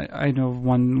listen. I know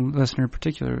one listener in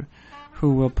particular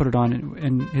who will put it on,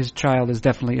 and his child is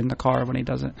definitely in the car when he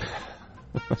does it.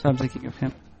 So I'm thinking of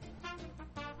him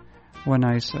when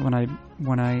I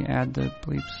add the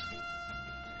bleeps.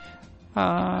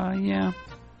 Yeah.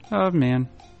 Oh man.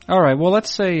 All right. Well,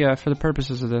 let's say for the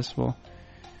purposes of this, we'll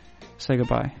say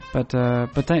goodbye. But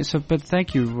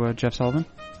thank you, Jeff Sullivan.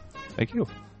 Thank you.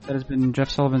 That has been Jeff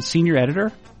Sullivan, senior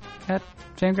editor at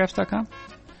Fangraphs.com.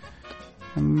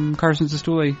 I'm Carson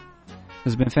Sestouli.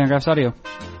 This has been Fangraphs Audio.